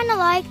 They're kind of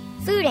like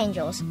food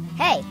angels.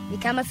 Hey,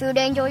 become a food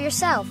angel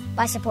yourself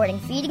by supporting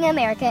Feeding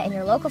America and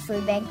your local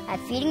food bank at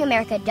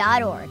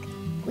feedingamerica.org.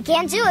 We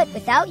can't do it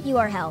without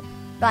your help.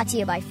 Brought to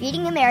you by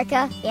Feeding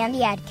America and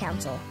the Ad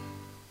Council.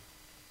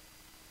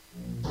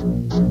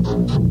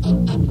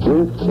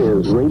 This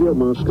is Radio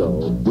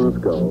Moscow,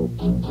 Moscow.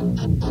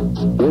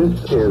 This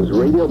is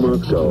Radio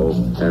Moscow,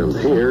 and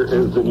here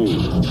is the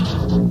news.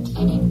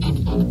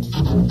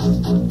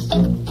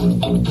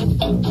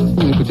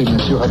 Vous écoutez bien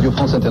sûr Radio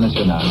France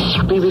Internationale.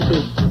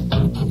 BBC.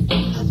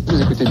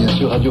 Vous écoutez bien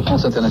sûr Radio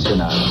France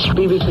Internationale.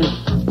 BBC.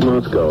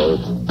 Moscow.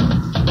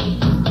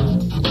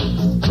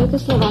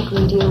 Czechoslovak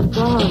Radio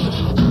Prague.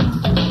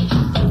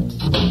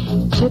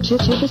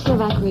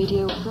 Czechoslovak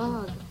Radio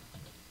Prague.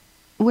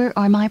 Where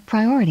are my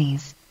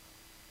priorities?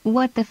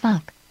 What the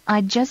fuck?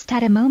 I just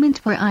had a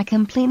moment where I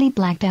completely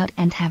blacked out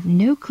and have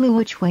no clue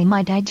which way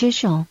my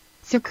digital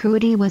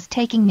security was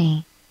taking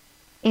me.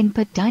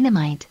 Input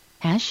dynamite,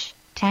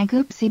 hashtag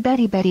oopsie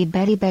betty betty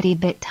betty betty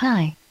bit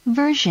high,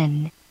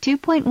 version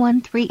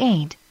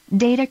 2.138,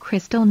 data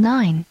crystal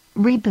 9,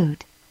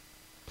 reboot.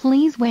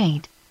 Please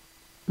wait.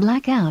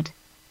 Blackout.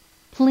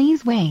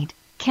 Please wait,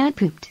 cat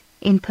pooped,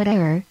 input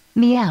error,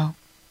 meow.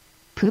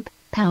 Poop,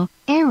 pow,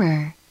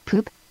 error,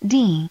 poop,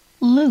 D,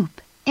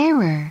 loop,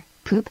 error,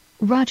 poop,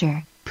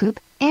 Roger, poop,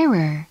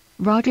 error,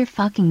 Roger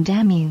fucking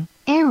damn you,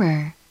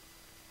 error.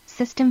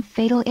 System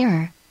fatal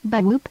error,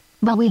 ba-whoop,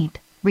 ba-weep,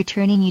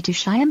 returning you to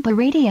Shiamba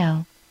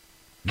Radio.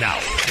 Now,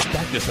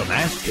 back to some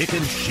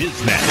ass-kicking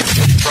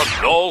shiznat from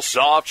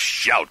Nullsoft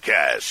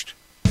Shoutcast.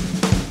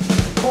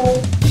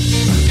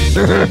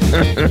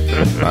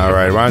 All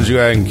right, why don't you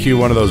go ahead and cue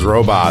one of those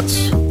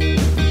robots?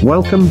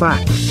 Welcome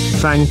back.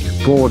 Thank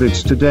God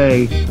it's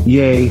today.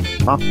 Yay.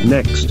 Up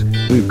next,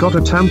 we've got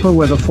a Tampa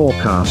weather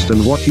forecast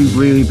and what you've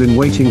really been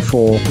waiting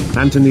for,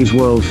 Anthony's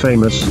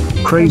world-famous,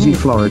 crazy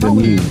Florida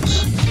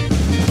news.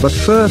 But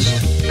first,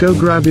 go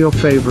grab your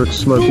favorite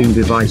smoking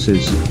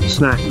devices,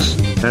 snacks,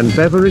 and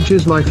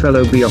beverages, my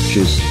fellow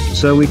biatches,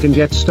 so we can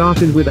get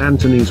started with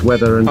Anthony's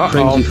weather and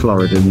crazy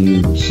Florida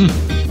news.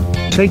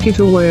 Take it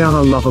away,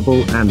 our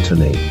lovable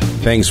Anthony.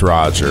 Thanks,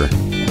 Roger.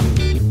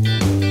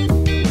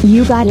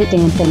 You got it,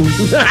 Anthony.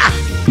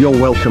 You're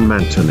welcome,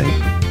 Anthony.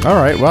 All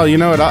right. Well, you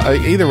know what?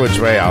 Either which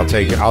way, I'll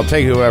take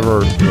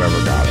whoever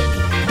got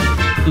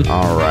it.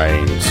 All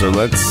right. So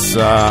let's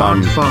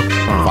fod.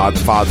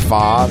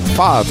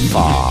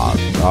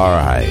 All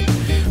right.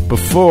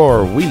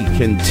 Before we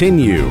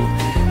continue,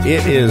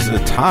 it is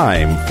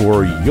time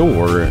for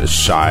your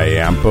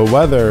Shiampa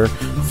weather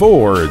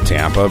for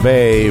Tampa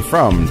Bay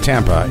from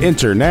Tampa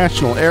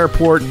International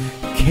Airport,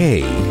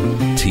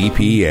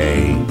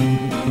 KTPA.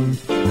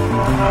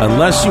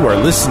 Unless you are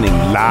listening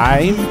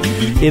live,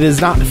 it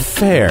is not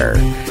fair,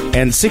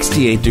 and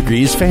 68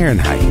 degrees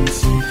Fahrenheit.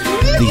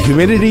 The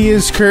humidity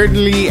is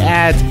currently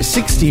at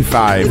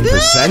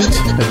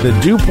 65%. The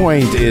dew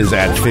point is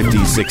at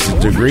 56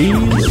 degrees.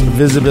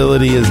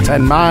 Visibility is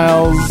 10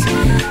 miles.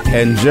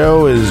 And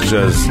Joe is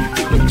just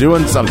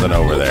doing something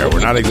over there. We're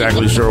not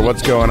exactly sure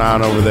what's going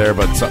on over there,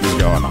 but something's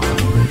going on.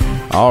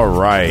 All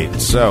right,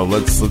 so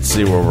let's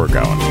see where we're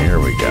going. Here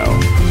we go.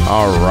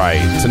 All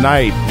right,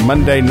 tonight,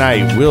 Monday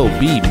night, will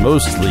be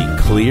mostly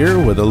clear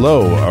with a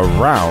low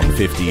around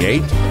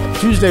 58.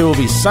 Tuesday will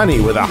be sunny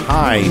with a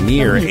high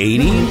near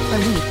 80.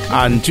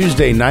 On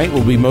Tuesday night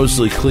will be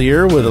mostly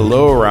clear with a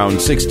low around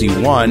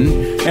 61.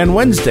 And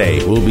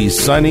Wednesday will be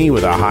sunny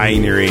with a high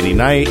near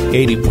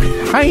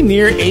high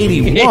near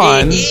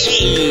 81.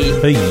 Yes.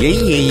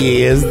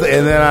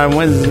 And then on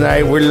Wednesday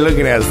night, we're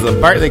looking at the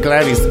partly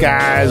cloudy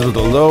skies with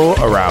a low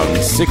around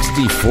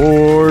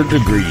 64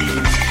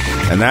 degrees.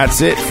 And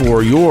that's it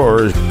for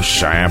your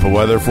Shiampa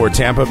weather for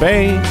Tampa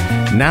Bay.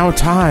 Now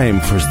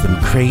time for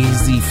some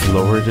crazy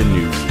Florida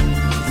news.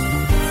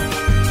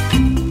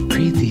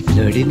 Crazy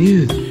Florida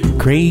news.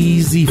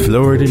 Crazy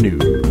Florida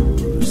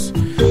news.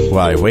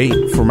 While I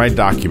wait for my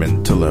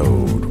document to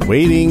load.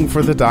 Waiting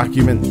for the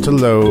document to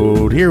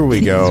load. Here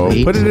we go.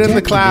 Put it in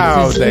the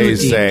cloud, they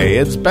say.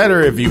 It's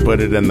better if you put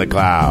it in the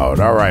cloud.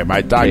 All right,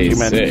 my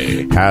document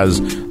has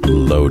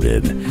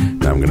loaded.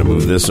 Now I'm going to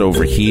move this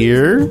over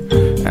here.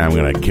 And I'm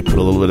going to put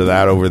a little bit of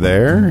that over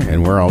there.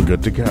 And we're all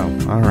good to go.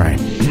 All right.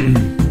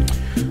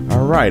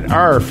 All right,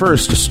 our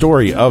first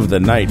story of the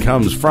night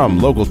comes from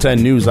Local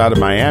 10 News out of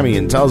Miami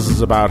and tells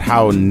us about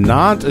how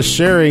not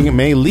sharing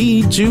may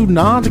lead to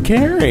not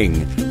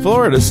caring,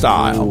 Florida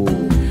style.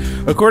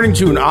 According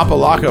to an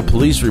Opa-locka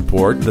police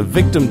report, the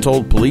victim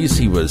told police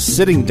he was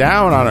sitting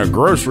down on a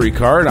grocery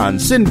cart on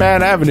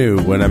Sinbad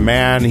Avenue when a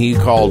man he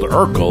called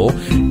Urkel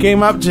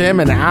came up to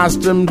him and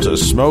asked him to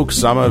smoke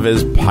some of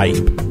his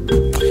pipe.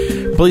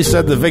 Police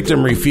said the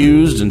victim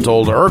refused and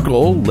told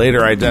Urkel,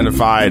 later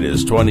identified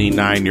as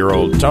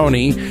 29-year-old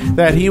Tony,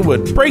 that he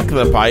would break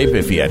the pipe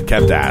if he had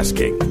kept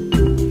asking.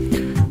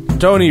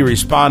 Tony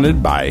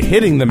responded by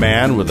hitting the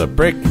man with a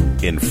brick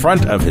in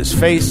front of his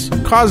face,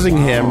 causing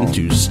him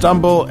to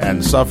stumble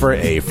and suffer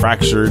a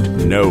fractured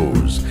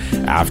nose.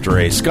 After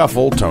a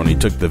scuffle, Tony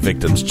took the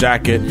victim's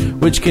jacket,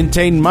 which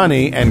contained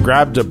money, and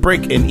grabbed a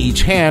brick in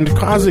each hand,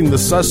 causing the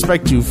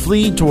suspect to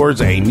flee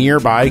towards a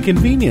nearby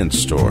convenience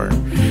store.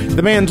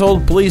 The man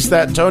told police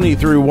that Tony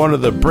threw one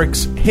of the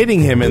bricks, hitting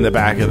him in the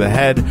back of the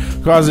head,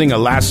 causing a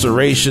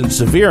laceration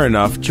severe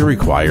enough to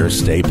require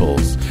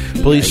staples.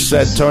 Police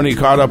said Tony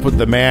caught up with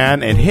the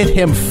man and hit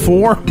him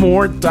 4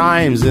 more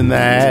times in the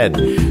head.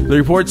 The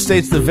report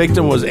states the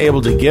victim was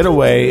able to get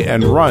away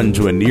and run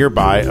to a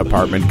nearby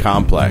apartment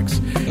complex.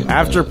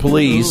 After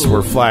police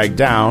were flagged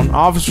down,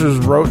 officers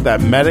wrote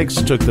that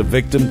medics took the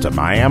victim to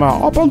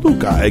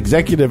Miami-Opa-locka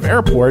Executive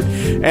Airport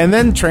and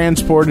then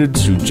transported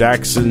to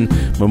Jackson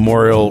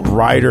Memorial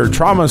Ryder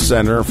Trauma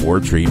Center for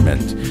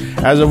treatment.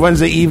 As of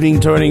Wednesday evening,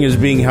 Tony is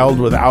being held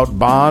without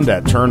bond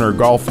at Turner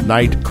Gulf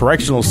Knight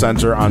Correctional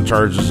Center on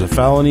charges of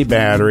felony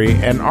battery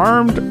and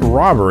armed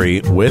robbery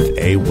with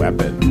a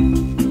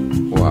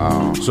weapon.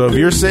 Wow. So if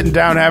you're sitting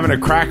down having a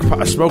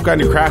smoke on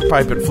your crack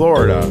pipe in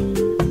Florida,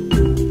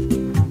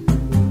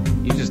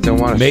 you just don't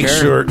want to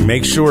share.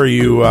 Make sure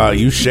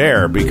you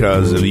share,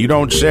 because if you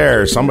don't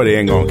share, somebody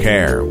ain't gonna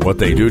care what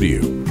they do to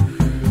you.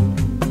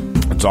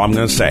 That's all I'm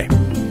gonna say.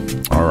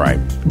 All right,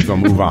 we're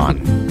gonna move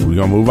on. We're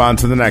gonna move on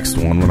to the next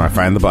one when I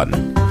find the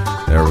button.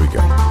 There we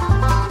go.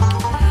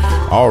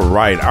 All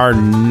right, our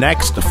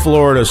next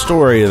Florida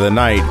story of the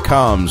night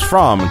comes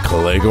from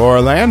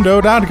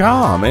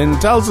ClickOrlando.com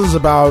and tells us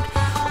about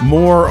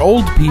more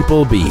old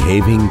people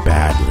behaving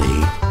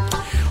badly.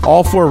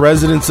 All 4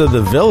 residents of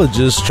the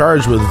Villages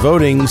charged with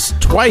voting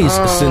twice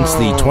since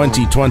the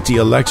 2020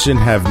 election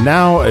have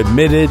now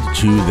admitted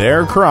to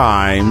their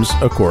crimes,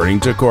 according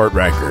to court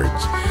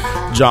records.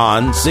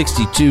 John,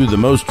 62, the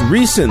most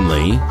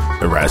recently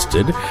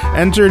arrested,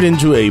 entered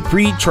into a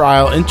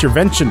pre-trial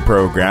intervention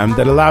program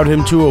that allowed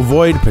him to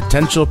avoid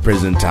potential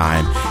prison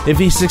time if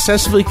he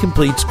successfully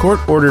completes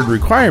court-ordered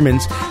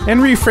requirements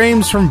and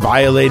refrains from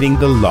violating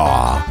the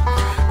law.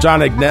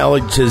 John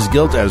acknowledged his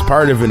guilt as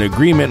part of an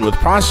agreement with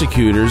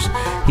prosecutors,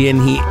 he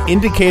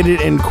indicated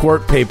in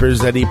court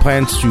papers that he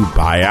plans to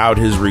buy out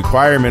his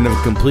requirement of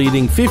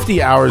completing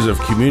 50 hours of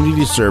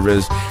community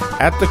service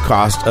at the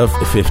cost of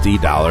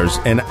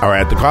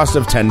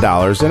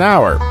 $10 an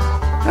hour.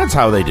 That's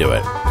how they do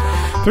it.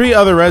 3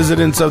 other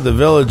residents of the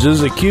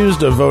Villages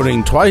accused of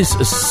voting twice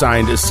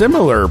signed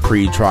similar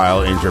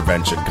pre-trial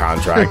intervention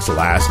contracts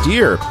last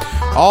year.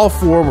 All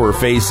 4 were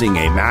facing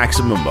a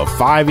maximum of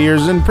 5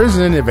 years in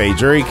prison if a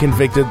jury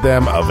convicted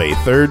them of a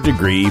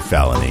third-degree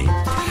felony.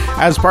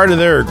 As part of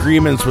their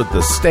agreements with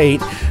the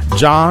state,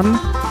 Joan,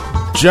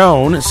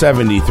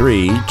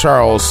 73,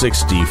 Charles,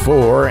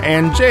 64,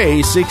 and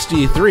Jay,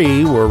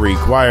 63, were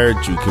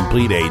required to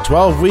complete a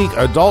 12-week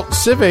adult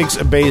civics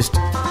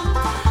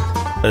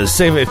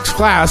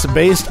class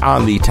based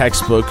on the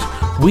textbook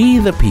We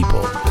the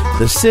People,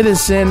 the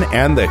Citizen,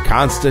 and the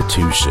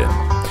Constitution.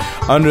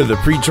 Under the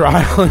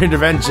pretrial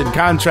intervention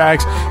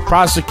contracts,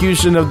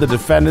 prosecution of the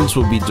defendants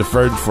will be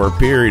deferred for a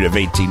period of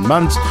 18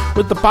 months,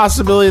 with the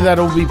possibility that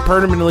it will be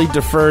permanently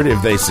deferred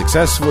if they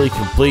successfully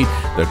complete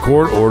the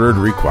court-ordered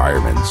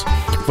requirements.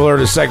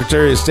 Florida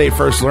Secretary of State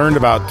first learned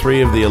about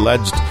 3 of the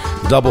alleged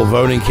double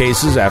voting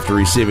cases after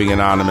receiving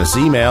anonymous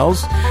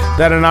emails.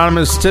 That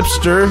anonymous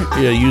tipster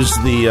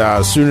used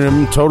the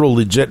pseudonym Total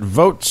Legit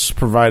Votes,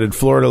 provided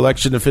Florida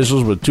election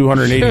officials with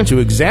 282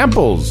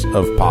 examples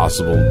of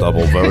possible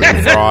double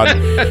voting fraud,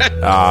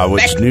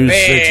 which News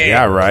 6...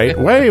 Yeah, right.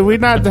 Wait, we're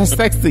not... That's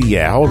the...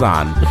 Yeah, hold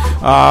on.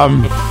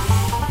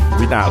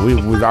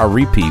 Our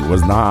repeat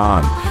was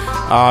not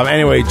on.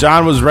 Anyway,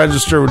 John was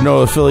registered with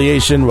no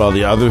affiliation, while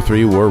the other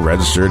 3 were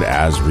registered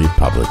as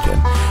Republican.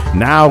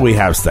 Now we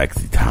have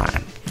sexy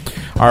time.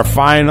 Our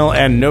final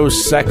and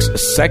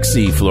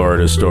sexy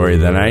Florida story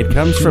of the night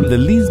comes from the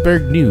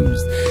Leesburg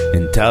News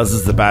and tells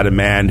us about a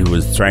man who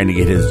was trying to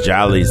get his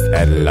jollies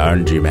at a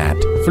laundromat,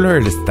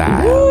 Florida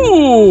style.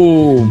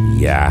 Ooh.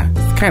 Yeah,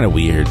 it's kind of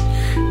weird.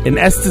 An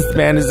Estes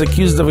man is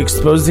accused of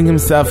exposing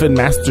himself and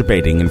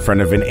masturbating in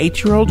front of an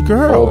 8-year-old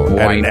girl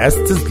at an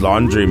Estes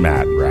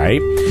laundromat,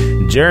 right?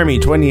 Jeremy,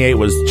 28,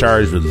 was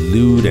charged with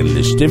lewd and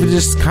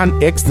lascivious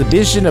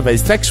exhibition of a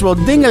sexual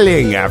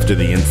ding-a-ling after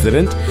the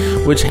incident,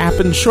 which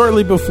happened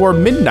shortly before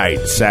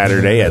midnight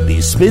Saturday at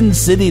the Spin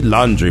City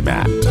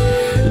laundromat.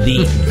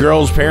 The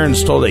girl's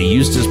parents told a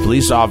Eustis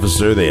police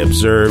officer they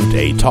observed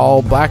a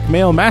tall black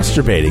male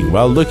masturbating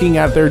while looking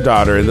at their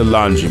daughter in the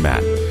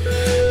laundromat.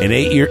 An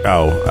 8-year... you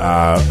know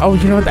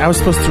what? I was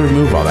supposed to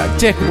remove all that.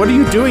 Dick, what are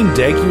you doing,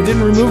 Dick? You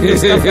didn't remove the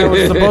stuff that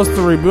was supposed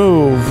to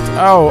remove.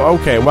 Oh,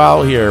 okay.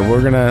 Well, here,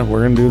 we're gonna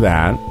do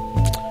that.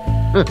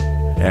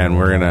 And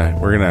we're gonna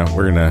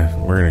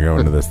go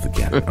into this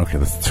again. Okay,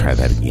 let's try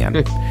that again.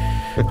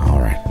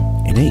 All right.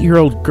 An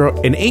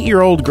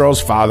 8-year-old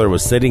girl's father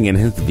was sitting in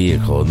his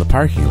vehicle in the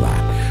parking lot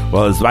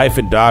while his wife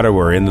and daughter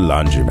were in the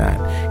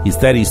laundromat. He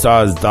said he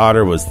saw his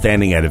daughter was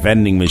standing at a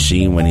vending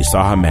machine when he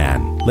saw a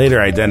man, later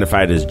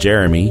identified as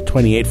Jeremy,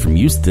 28, from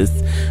Eustis,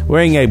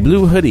 wearing a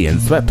blue hoodie and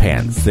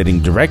sweatpants,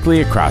 sitting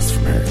directly across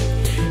from her.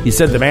 He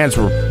said the man's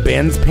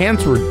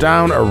pants were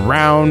down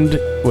around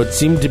what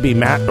seemed to be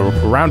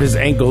around his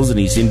ankles, and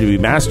he seemed to be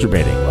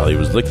masturbating while he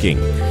was looking.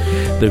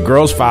 The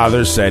girl's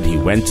father said he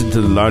went into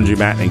the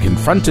laundromat and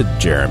confronted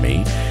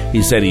Jeremy.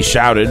 He said he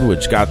shouted,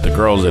 which got the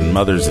girl's and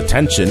mother's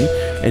attention,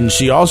 and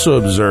she also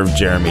observed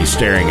Jeremy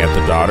staring at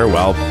the daughter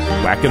while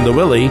whacking the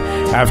willy.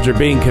 After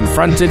being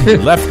confronted, he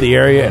left the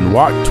area and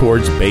walked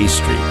towards Bay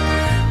Street.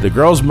 The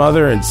girl's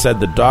mother said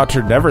the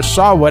daughter never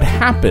saw what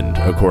happened,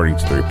 according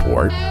to the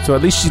report, so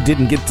at least she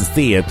didn't get to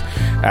see it.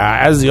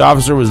 As the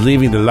officer was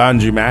leaving the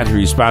laundromat, he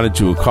responded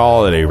to a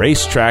call at a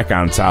racetrack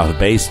on South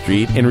Bay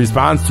Street in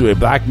response to a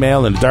black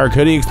male in a dark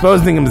hoodie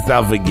exposing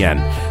himself again.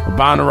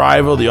 Upon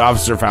arrival, the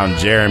officer found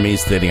Jeremy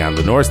sitting on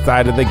the north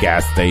side of the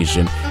gas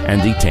station and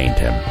detained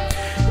him.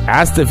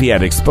 Asked if he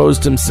had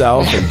exposed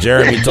himself, and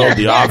Jeremy told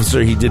the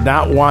officer he did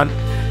not,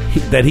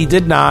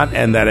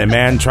 and that a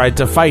man tried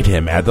to fight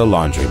him at the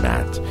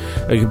laundromat.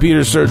 A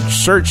computer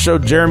search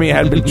showed Jeremy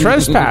had been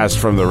trespassed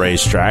from the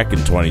racetrack in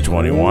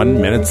 2021.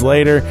 Minutes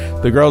later,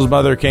 the girl's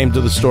mother came to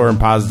the store and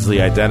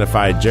positively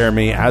identified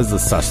Jeremy as the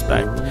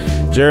suspect.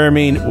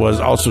 Jeremy was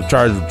also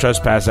charged with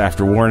trespass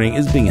after warning,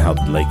 is being held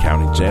in Lake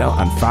County Jail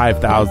on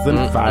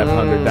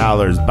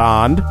 $5,500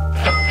 bond,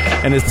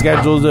 and is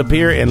scheduled to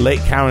appear in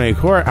Lake County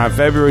Court on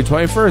February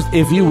 21st.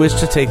 If you wish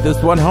to take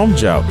this one home,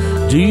 Joe.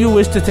 Do you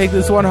wish to take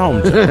this one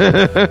home, Joe?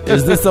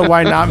 Is this a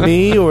why not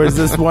me, or is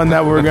this one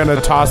that we're going to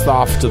toss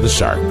off to the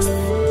Sharks?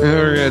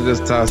 We're going to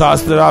just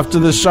toss it off to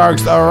the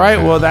Sharks. All right,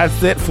 well,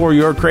 that's it for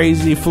your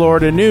crazy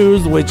Florida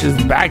news, which is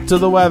back to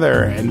the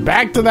weather. And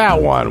back to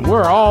that one.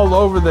 We're all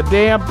over the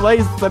damn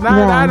place tonight.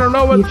 Well, I don't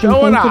know what's going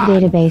on. You can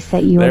thank the database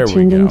that you are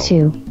tuned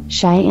into,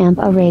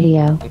 Cheyampa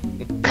Radio.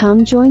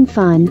 Come join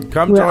fun.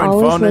 We're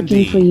always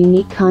looking for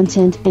unique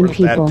content and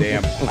people.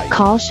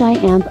 Call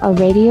Cheyampa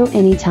Radio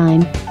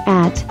anytime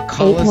at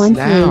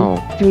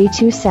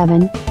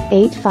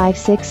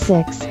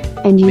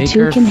 813-327-8566. And you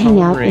too can hang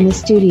out in the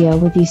studio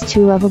with these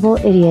two lovable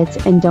idiots,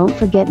 and don't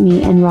forget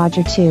me and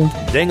Roger too.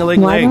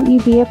 Ding-a-ling-ling. Why don't you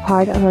be a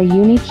part of our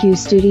UniQ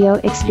studio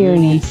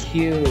experience?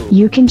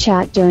 You can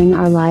chat during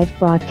our live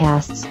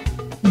broadcasts.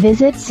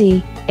 Visit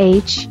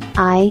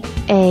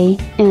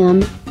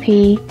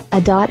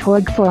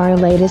CHIAMP.org for our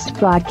latest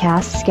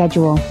broadcast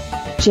schedule.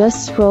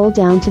 Just scroll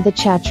down to the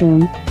chat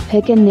room,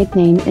 pick a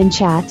nickname and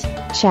chat.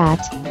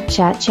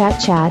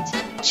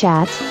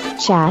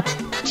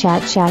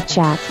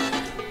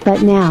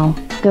 But now,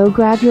 go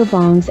grab your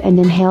bongs and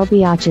inhale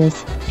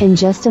biatches. In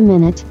just a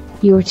minute,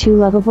 your two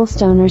lovable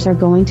stoners are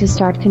going to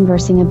start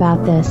conversing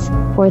about this,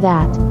 or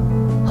that.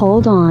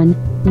 Hold on,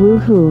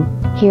 woohoo,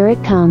 here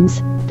it comes,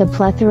 the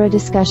plethora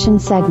discussion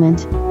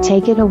segment.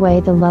 Take it away,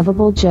 the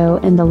lovable Joe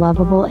and the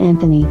lovable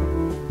Anthony.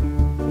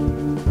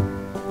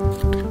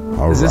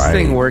 All Is this right.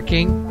 thing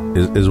working?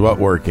 Is what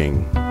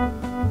working?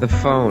 The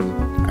phone.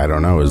 I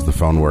don't know. Is the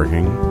phone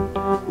working?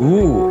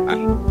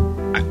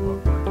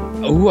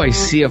 Ooh, I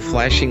see a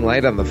flashing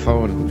light on the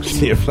phone.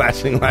 See a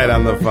flashing light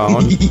on the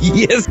phone?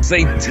 Yes,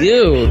 I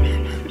do.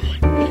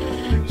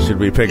 Should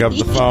we pick up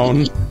the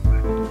phone?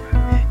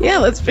 Yeah,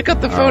 let's pick up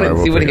the phone and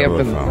see what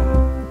happens.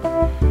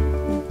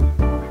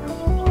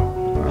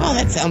 Oh,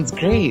 that sounds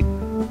great.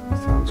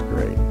 Sounds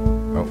great.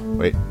 Oh,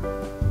 wait.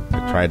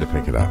 I tried to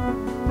pick it up.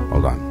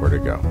 Hold on. Where'd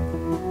it go?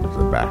 Is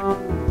it back?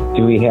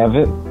 Do we have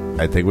it?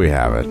 I think we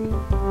have it.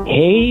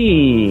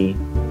 Hey.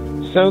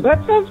 So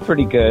that sounds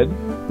pretty good.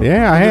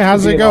 Yeah, hey,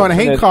 how's it going?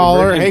 Hey,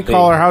 caller. Hey,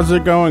 caller. How's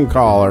it going,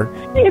 caller?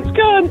 It's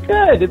going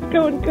good. It's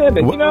going good.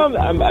 And, you know,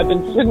 I've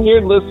been sitting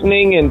here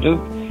listening and just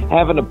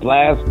having a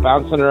blast,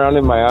 bouncing around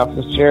in my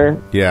office chair.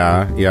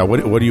 Yeah.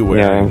 What are you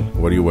wearing? Yeah.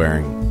 What are you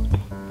wearing?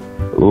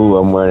 Ooh,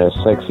 I'm wearing a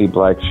sexy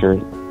black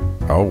shirt.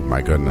 Oh,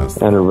 my goodness.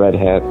 And a red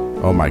hat.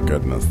 Oh, my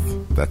goodness.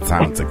 That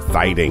sounds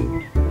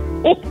exciting.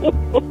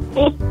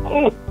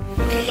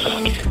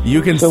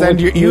 You can send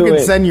your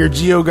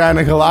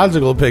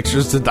geogynecological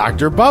pictures to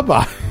Dr.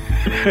 Bubba.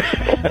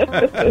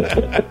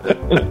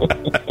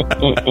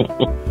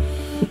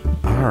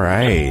 All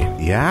right.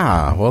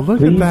 Yeah. Well,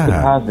 look at that.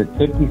 Deposit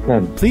 50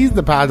 cents. Please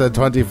deposit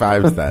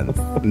 25 cents.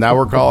 Now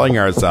we're calling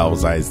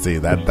ourselves, I see.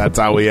 That's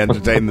how we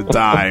entertain the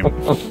time.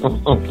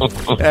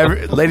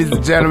 Ladies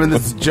and gentlemen,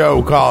 this is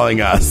Joe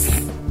calling us.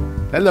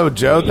 Hello,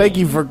 Joe. Thank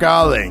you for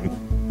calling.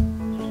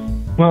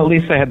 Well, at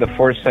least I had the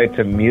foresight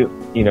to mute,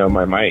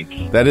 my mic.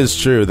 That is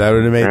true. That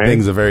would have made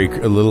things a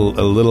little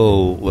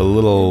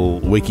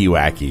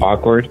wiki-wacky.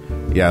 Awkward?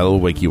 Yeah, a little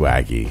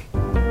wiki-wacky.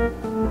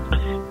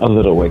 A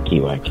little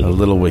wiki-wacky. A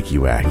little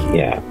wiki-wacky.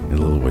 Yeah. A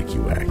little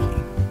wiki-wacky.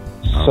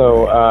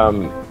 So,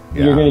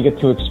 you're going to get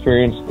to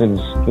experience the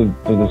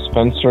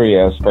dispensary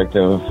aspect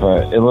of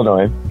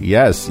Illinois.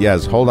 Yes.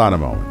 Hold on a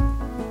moment.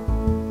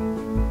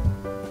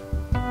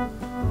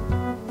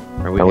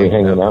 Are we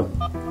hanging up?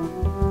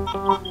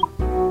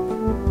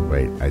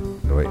 Wait.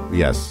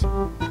 Yes.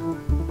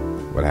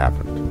 What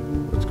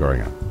happened? What's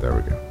going on? There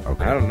we go.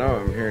 Okay. I don't know.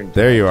 I'm hearing.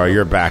 There you are.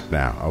 You're back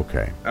now.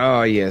 Okay.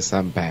 Oh yes,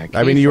 I'm back.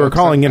 I mean, you were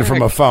calling in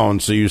from a phone,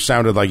 so you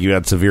sounded like you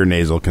had severe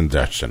nasal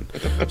congestion.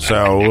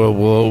 So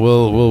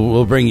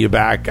we'll bring you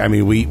back. I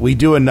mean, we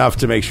do enough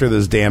to make sure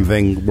this damn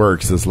thing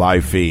works, this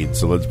live feed.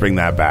 So let's bring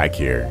that back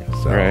here.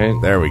 So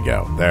there we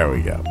go.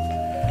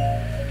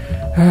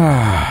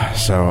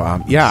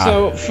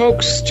 So,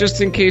 folks, just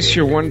in case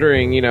you're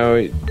wondering,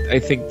 I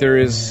think there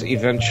is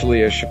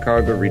eventually a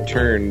Chicago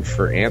return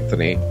for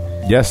Anthony.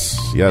 Yes.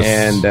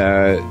 And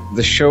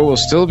the show will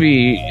still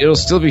be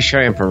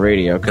Cheyenne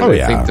Radio, because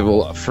I think there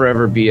will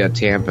forever be a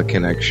Tampa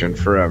connection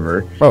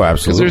forever. Oh,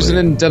 absolutely. Because there's an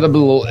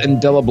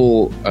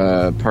indelible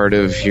part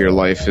of your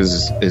life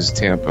is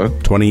Tampa.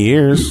 20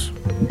 years.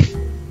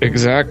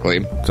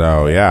 Exactly.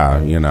 So,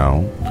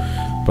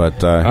 but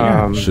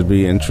should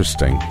be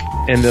interesting.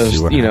 And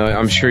those,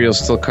 I'm sure you'll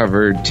still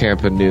cover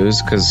Tampa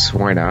news, because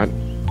why not?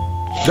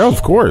 No,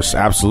 of course,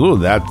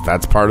 absolutely.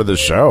 That's part of the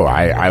show.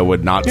 I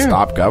would not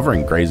stop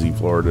covering crazy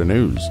Florida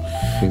news.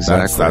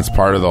 Exactly. That's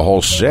part of the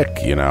whole shtick.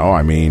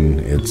 I mean,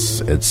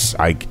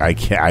 I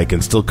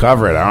can still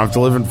cover it. I don't have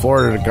to live in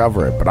Florida to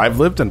cover it, but I've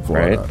lived in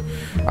Florida. Right.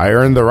 I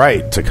earned the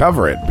right to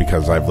cover it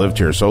because I've lived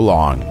here so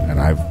long, and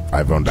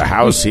I've owned a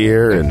house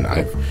here, and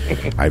I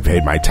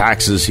paid my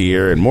taxes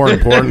here, and more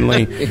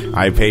importantly,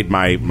 I paid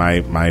my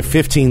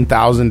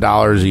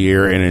 $15,000 a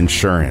year in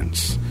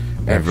insurance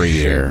every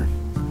year.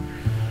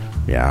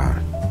 Yeah,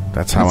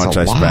 that's how much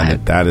I spend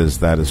it. That is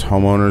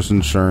homeowners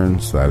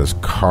insurance, that is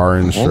car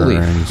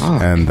insurance,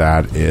 and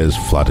that is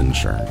flood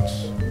insurance.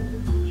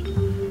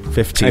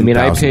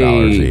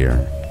 $15,000 a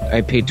year.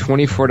 I pay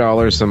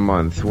 $24 a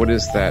month. What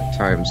is that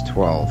times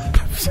 12?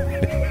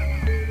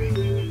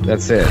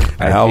 That's it.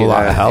 A hell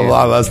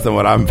lot less than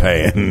what I'm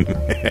paying.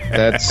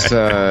 That's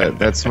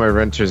my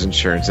renter's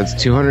insurance. That's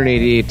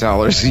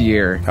 $288 a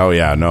year. Oh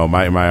yeah, no,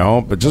 my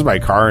home, but just my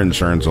car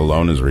insurance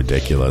alone is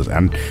ridiculous,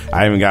 and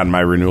I haven't gotten my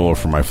renewal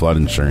for my flood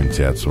insurance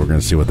yet. So we're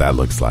gonna see what that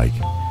looks like.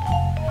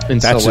 And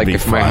that so, like,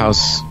 if my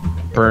house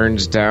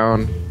burns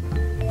down,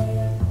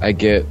 I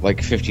get like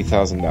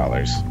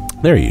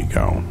 $50,000. There you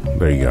go.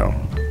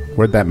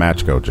 Where'd that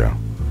match go, Joe?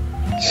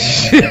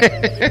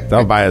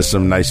 They'll buy us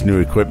some nice new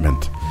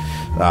equipment.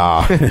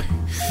 It's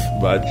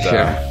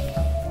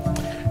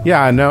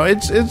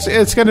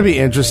going to be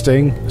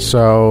interesting.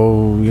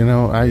 So,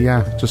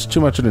 just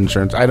too much in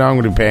insurance. I know I'm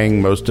going to be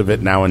paying most of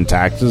it now in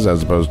taxes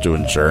as opposed to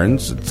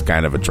insurance. It's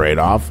kind of a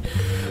trade-off.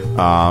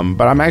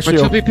 But I'm actually.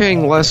 But you'll be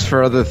paying less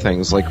for other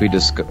things, like we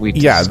discussed.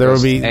 Yeah, there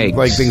will be eggs.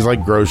 Like things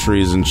like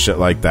groceries and shit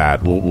like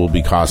that will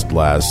be cost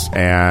less.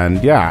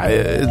 And yeah,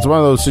 it's one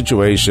of those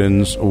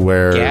situations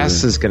where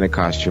gas is going to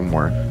cost you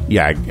more.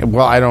 Yeah,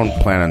 well, I don't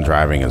plan on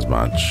driving as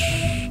much.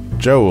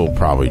 Joe will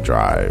probably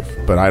drive,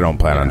 but I don't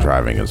plan on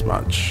driving as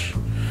much.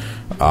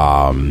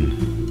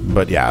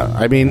 But yeah,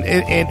 I mean,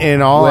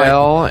 in all...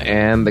 Well,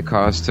 and the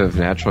cost of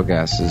natural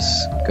gas is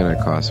going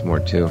to cost more,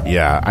 too.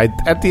 Yeah,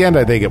 at the end,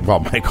 I think,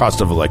 my cost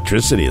of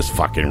electricity is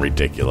fucking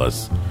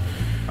ridiculous.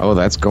 Oh,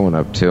 that's going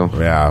up, too.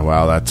 Yeah,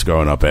 well, that's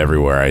going up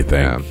everywhere, I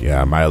think.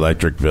 Yeah, my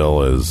electric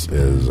bill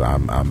is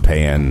I'm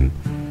paying...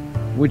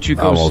 Would you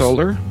go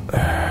solar?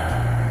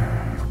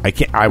 I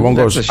can't. I won't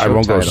go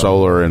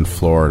solar in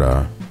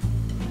Florida,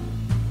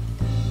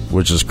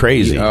 which is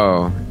crazy.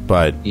 Oh,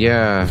 but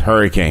yeah,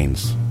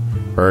 hurricanes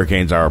are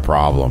a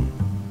problem.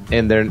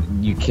 And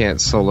then you can't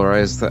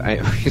solarize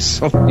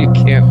you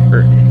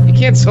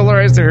can't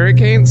solarize the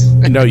hurricanes.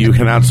 No, you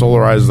cannot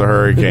solarize the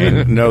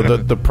hurricane. No,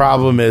 the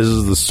problem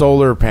is the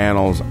solar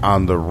panels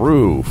on the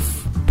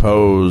roof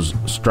pose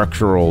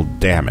structural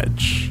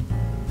damage.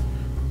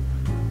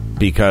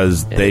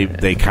 Because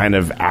they kind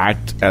of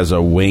act as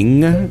a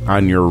wing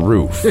on your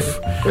roof.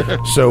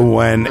 So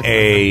when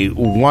a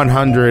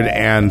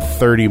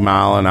 130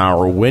 mile an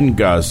hour wind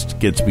gust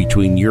gets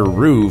between your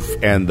roof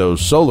and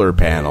those solar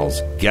panels,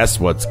 guess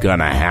what's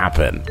gonna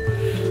happen?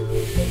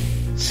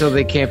 So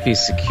they can't be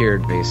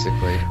secured,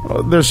 basically.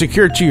 Well, they're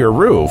secured to your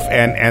roof,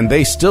 and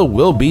they still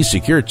will be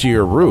secured to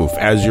your roof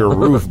as your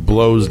roof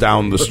blows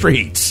down the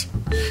streets.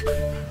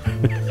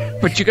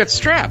 But you got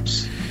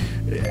straps.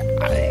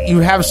 You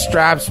have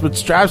straps, but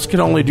straps can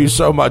only do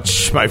so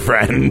much, my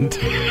friend.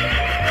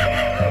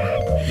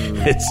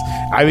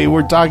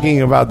 We're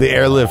talking about the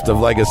airlift of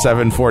like a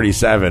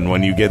 747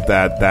 when you get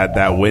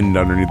that wind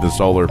underneath the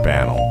solar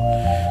panel.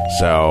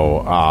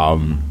 So,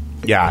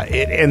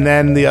 and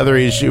then the other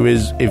issue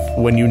is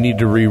when you need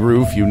to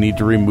re-roof, you need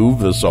to remove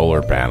the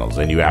solar panels,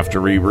 and you have to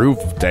re-roof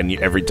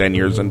every 10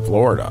 years in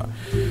Florida.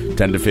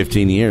 10 to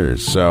 15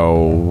 years.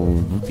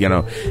 So,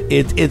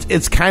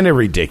 it's kind of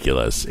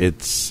ridiculous. And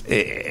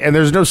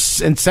there's no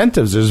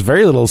incentives. There's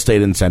very little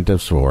state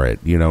incentives for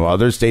it.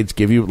 Other states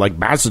give you, like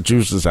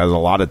Massachusetts has a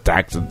lot of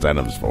tax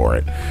incentives for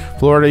it.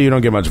 Florida, you don't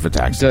get much of a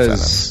tax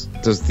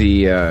incentive. Does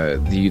the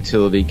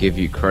utility give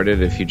you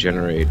credit if you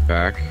generate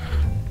back?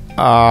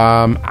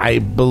 I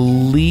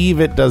believe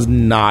it does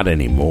not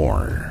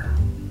anymore.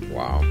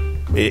 Wow.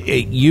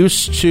 It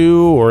used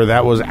to, or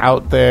that was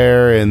out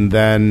there, and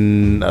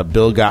then a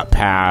bill got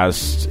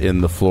passed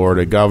in the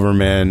Florida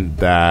government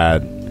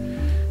that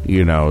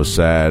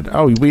said,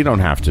 "Oh, we don't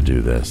have to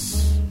do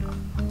this."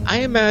 I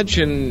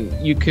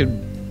imagine you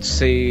could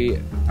say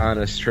on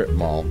a strip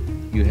mall,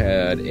 you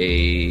had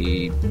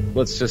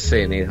let's just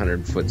say an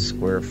 800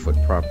 square foot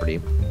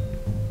property.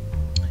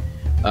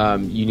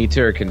 You need to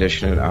air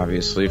condition it,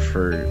 obviously,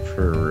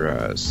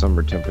 for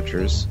summer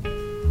temperatures.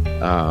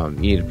 You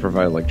need to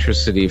provide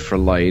electricity for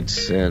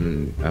lights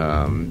and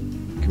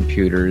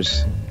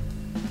computers.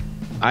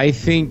 I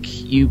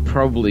think you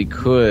probably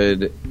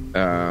could,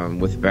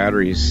 with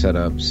battery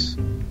setups,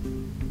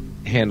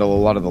 handle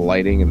a lot of the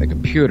lighting and the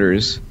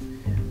computers.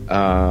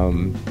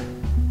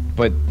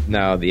 But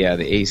now, the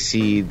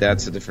AC,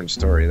 that's a different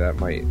story. That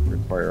might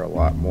require a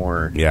lot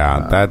more.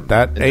 Yeah,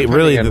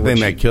 really the thing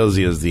that kills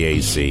you is the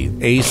AC.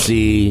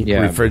 AC,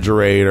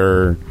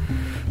 refrigerator,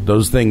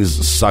 those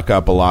things suck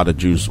up a lot of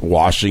juice.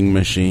 Washing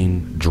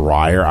machine,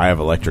 dryer. I have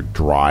electric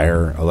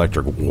dryer,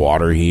 electric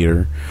water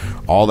heater.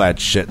 All that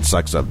shit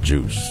sucks up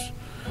juice.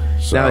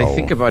 So, now I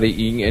think about it,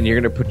 and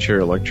you're going to put your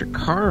electric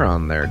car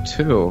on there,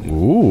 too.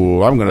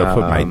 Ooh, I'm going to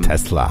put my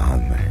Tesla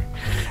on there.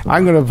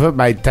 I'm going to put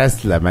my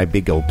Tesla, my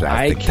big old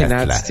plastic Tesla. I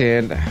cannot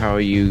stand how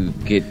you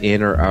get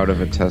in or out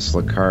of a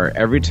Tesla car.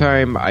 Every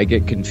time I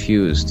get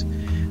confused,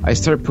 I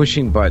start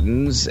pushing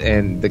buttons,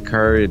 and the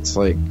car, it's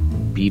like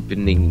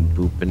beeping,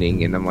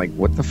 booping, and I'm like,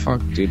 what the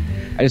fuck, dude?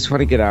 I just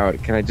want to get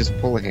out. Can I just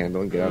pull a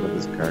handle and get out of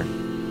this car?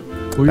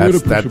 Well,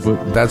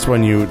 that's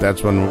when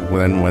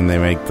when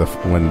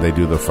they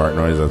do the fart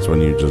noise. That's when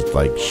you just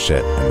like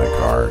shit in the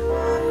car.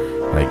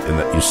 Like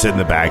you sit in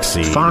the back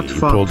seat, you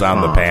pull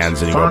down the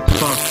pans, and you go.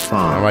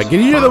 I'm like,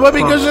 can you hear the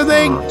whoopee cushion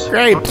thing?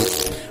 Great!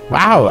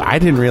 Wow, I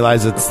didn't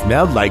realize it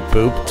smelled like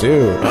poop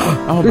too.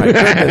 Oh my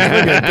goodness!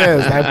 Look at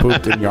this! I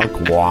pooped in your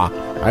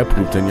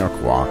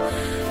quah.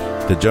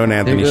 The Joe and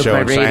Anthony Show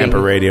on Cheyenne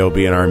Radio,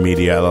 BNR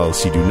Media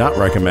LLC do not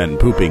recommend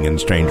pooping in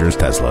strangers'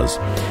 Teslas.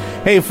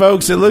 Hey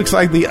folks, it looks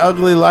like the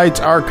ugly lights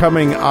are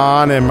coming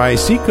on and my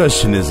seat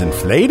cushion is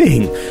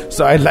inflating.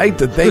 So I'd like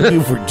to thank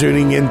you for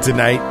tuning in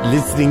tonight,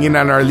 listening in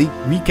on our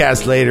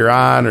recast later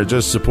on, or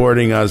just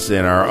supporting us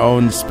in our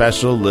own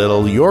special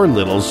your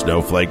little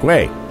snowflake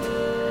way.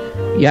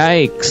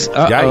 Yikes.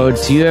 Uh-oh.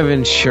 Do you have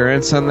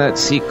insurance on that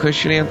seat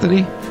cushion,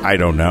 Anthony? I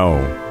don't know.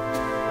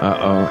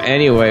 Uh-oh.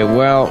 Anyway,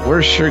 well,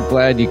 we're sure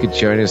glad you could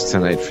join us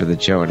tonight for the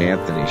Joe and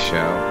Anthony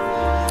Show.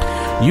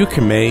 You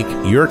can make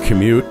your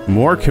commute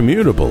more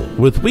commutable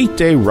with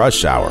Weekday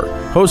Rush Hour,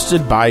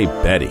 hosted by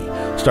Betty,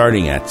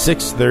 starting at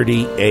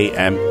 6:30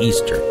 a.m.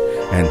 Eastern,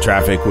 and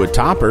Traffic with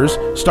Toppers,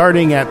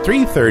 starting at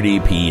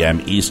 3:30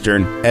 p.m.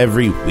 Eastern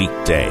every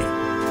weekday.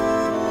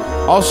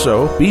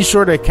 Also, be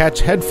sure to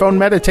catch Headphone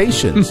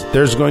Meditations.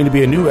 There's going to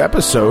be a new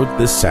episode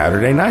this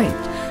Saturday night.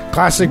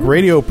 Classic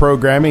radio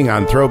programming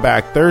on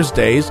Throwback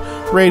Thursdays,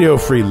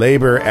 radio-free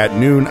labor at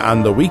noon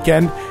on the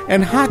weekend,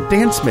 and hot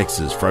dance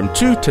mixes from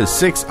 2 to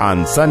 6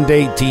 on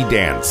Sunday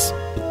T-Dance.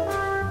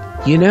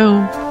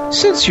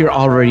 Since you're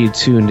already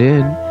tuned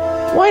in,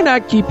 why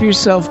not keep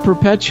yourself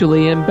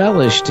perpetually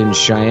embellished in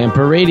Cheyenne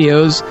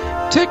Radio's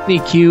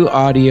TechniQ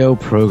audio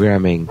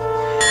programming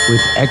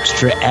with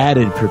extra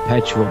added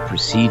perpetual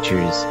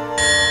procedures?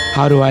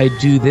 How do I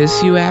do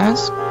this, you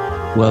ask?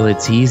 Well,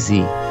 it's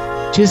easy.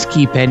 Just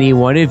keep any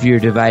one of your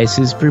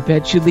devices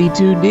perpetually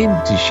tuned in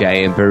to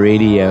Cheyenne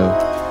Radio.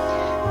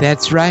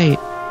 That's right.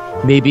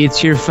 Maybe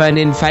it's your fun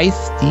and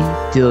feisty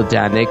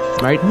Dildonic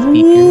smart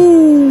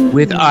speaker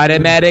with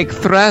automatic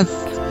thrust.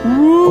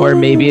 Or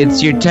maybe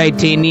it's your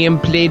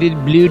titanium-plated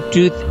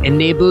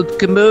Bluetooth-enabled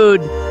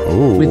commode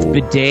with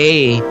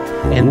bidet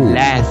and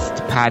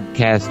last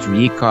podcast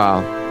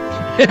recall.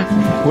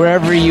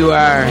 Wherever you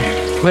are,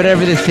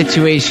 whatever the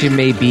situation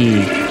may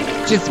be,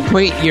 just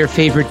point your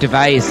favorite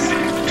device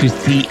to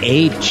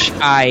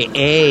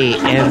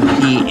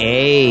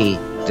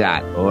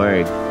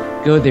CHIAMPA.org.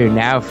 Go there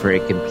now for a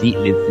complete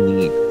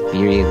listening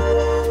experience.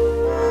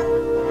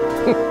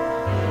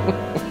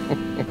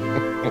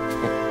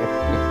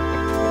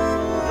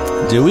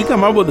 Did we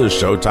come up with a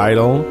show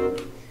title?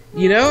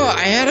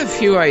 I had a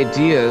few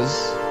ideas.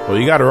 Well,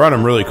 you got to run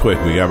them really quick.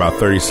 We got about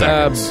 30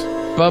 seconds.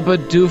 Bubba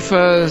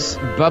Doofus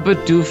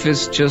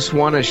just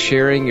want a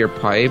sharing your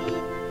pipe.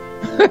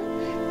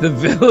 The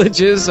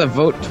Villages, a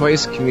Vote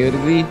Twice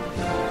community.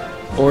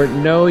 Or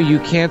no, you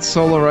can't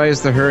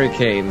solarize the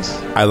hurricanes.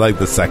 I like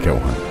the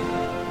second one.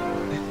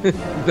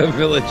 The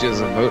Villages,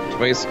 a Vote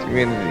Twice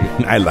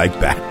community. I like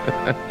that.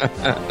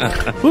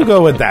 We'll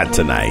go with that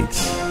tonight.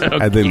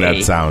 Okay. I think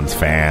that sounds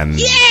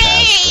fantastic.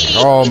 Yay!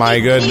 Oh my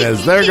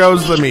goodness, there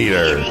goes the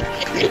meter.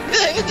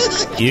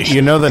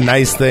 You know the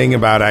nice thing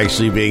about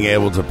actually being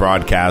able to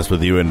broadcast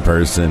with you in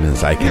person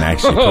is I can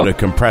actually put a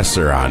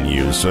compressor on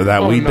you so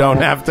that we don't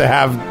have to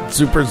have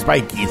super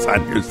spikies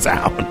on your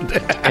sound.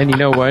 And you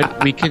know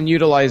what? We can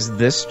utilize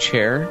this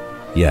chair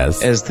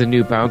Yes. as the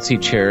new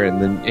bouncy chair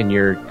in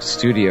your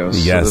studio.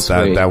 Yes,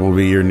 so that will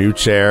be your new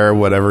chair.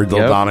 Whatever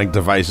dildonic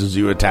devices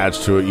you attach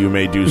to it, you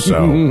may do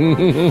so.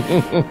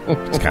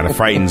 It kind of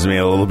frightens me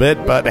a little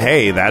bit, but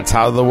hey, that's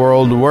how the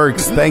world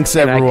works. Thanks,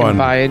 everyone. I can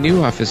buy a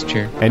new office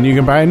chair. And you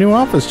can buy a new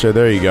office chair.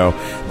 There you go.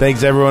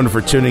 Thanks, everyone,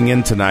 for tuning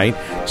in tonight.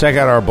 Check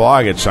out our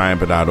blog at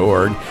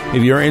Shyampa.org.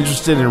 If you're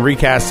interested in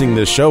recasting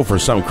this show for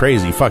some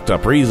crazy, fucked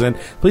up reason,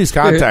 please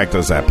contact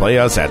us at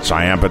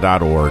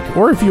playus@Shyampa.org.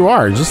 Or if you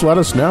are, just let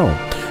us know.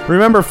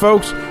 Remember,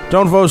 folks,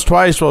 don't vote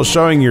twice while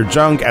showing your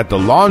junk at the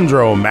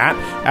laundromat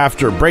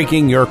after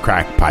breaking your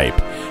crack pipe.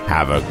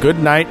 Have a good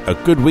night, a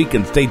good week,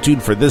 and stay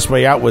tuned for This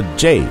Way Out with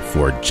Jay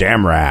for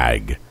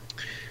Jamrag.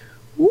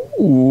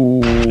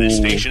 Ooh. This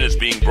station is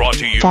being brought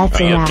to you That's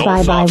via a wrap.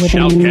 Bye-bye with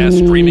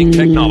Shoutcast streaming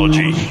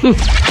technology.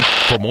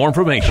 For more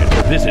information,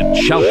 visit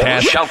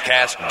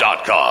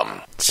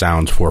shoutcast.com.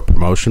 Sounds for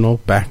promotional,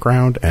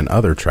 background, and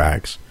other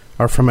tracks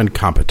are from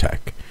Incompetech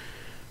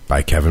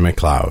by Kevin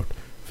MacLeod.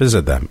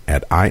 Visit them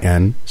at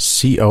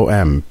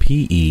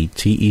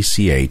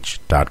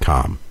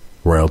incompetech.com.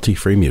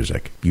 Royalty-free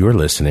music. You're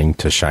listening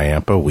to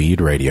Shyampa Weed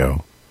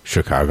Radio.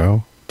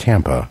 Chicago,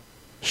 Tampa,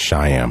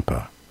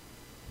 Shyampa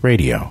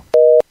Radio.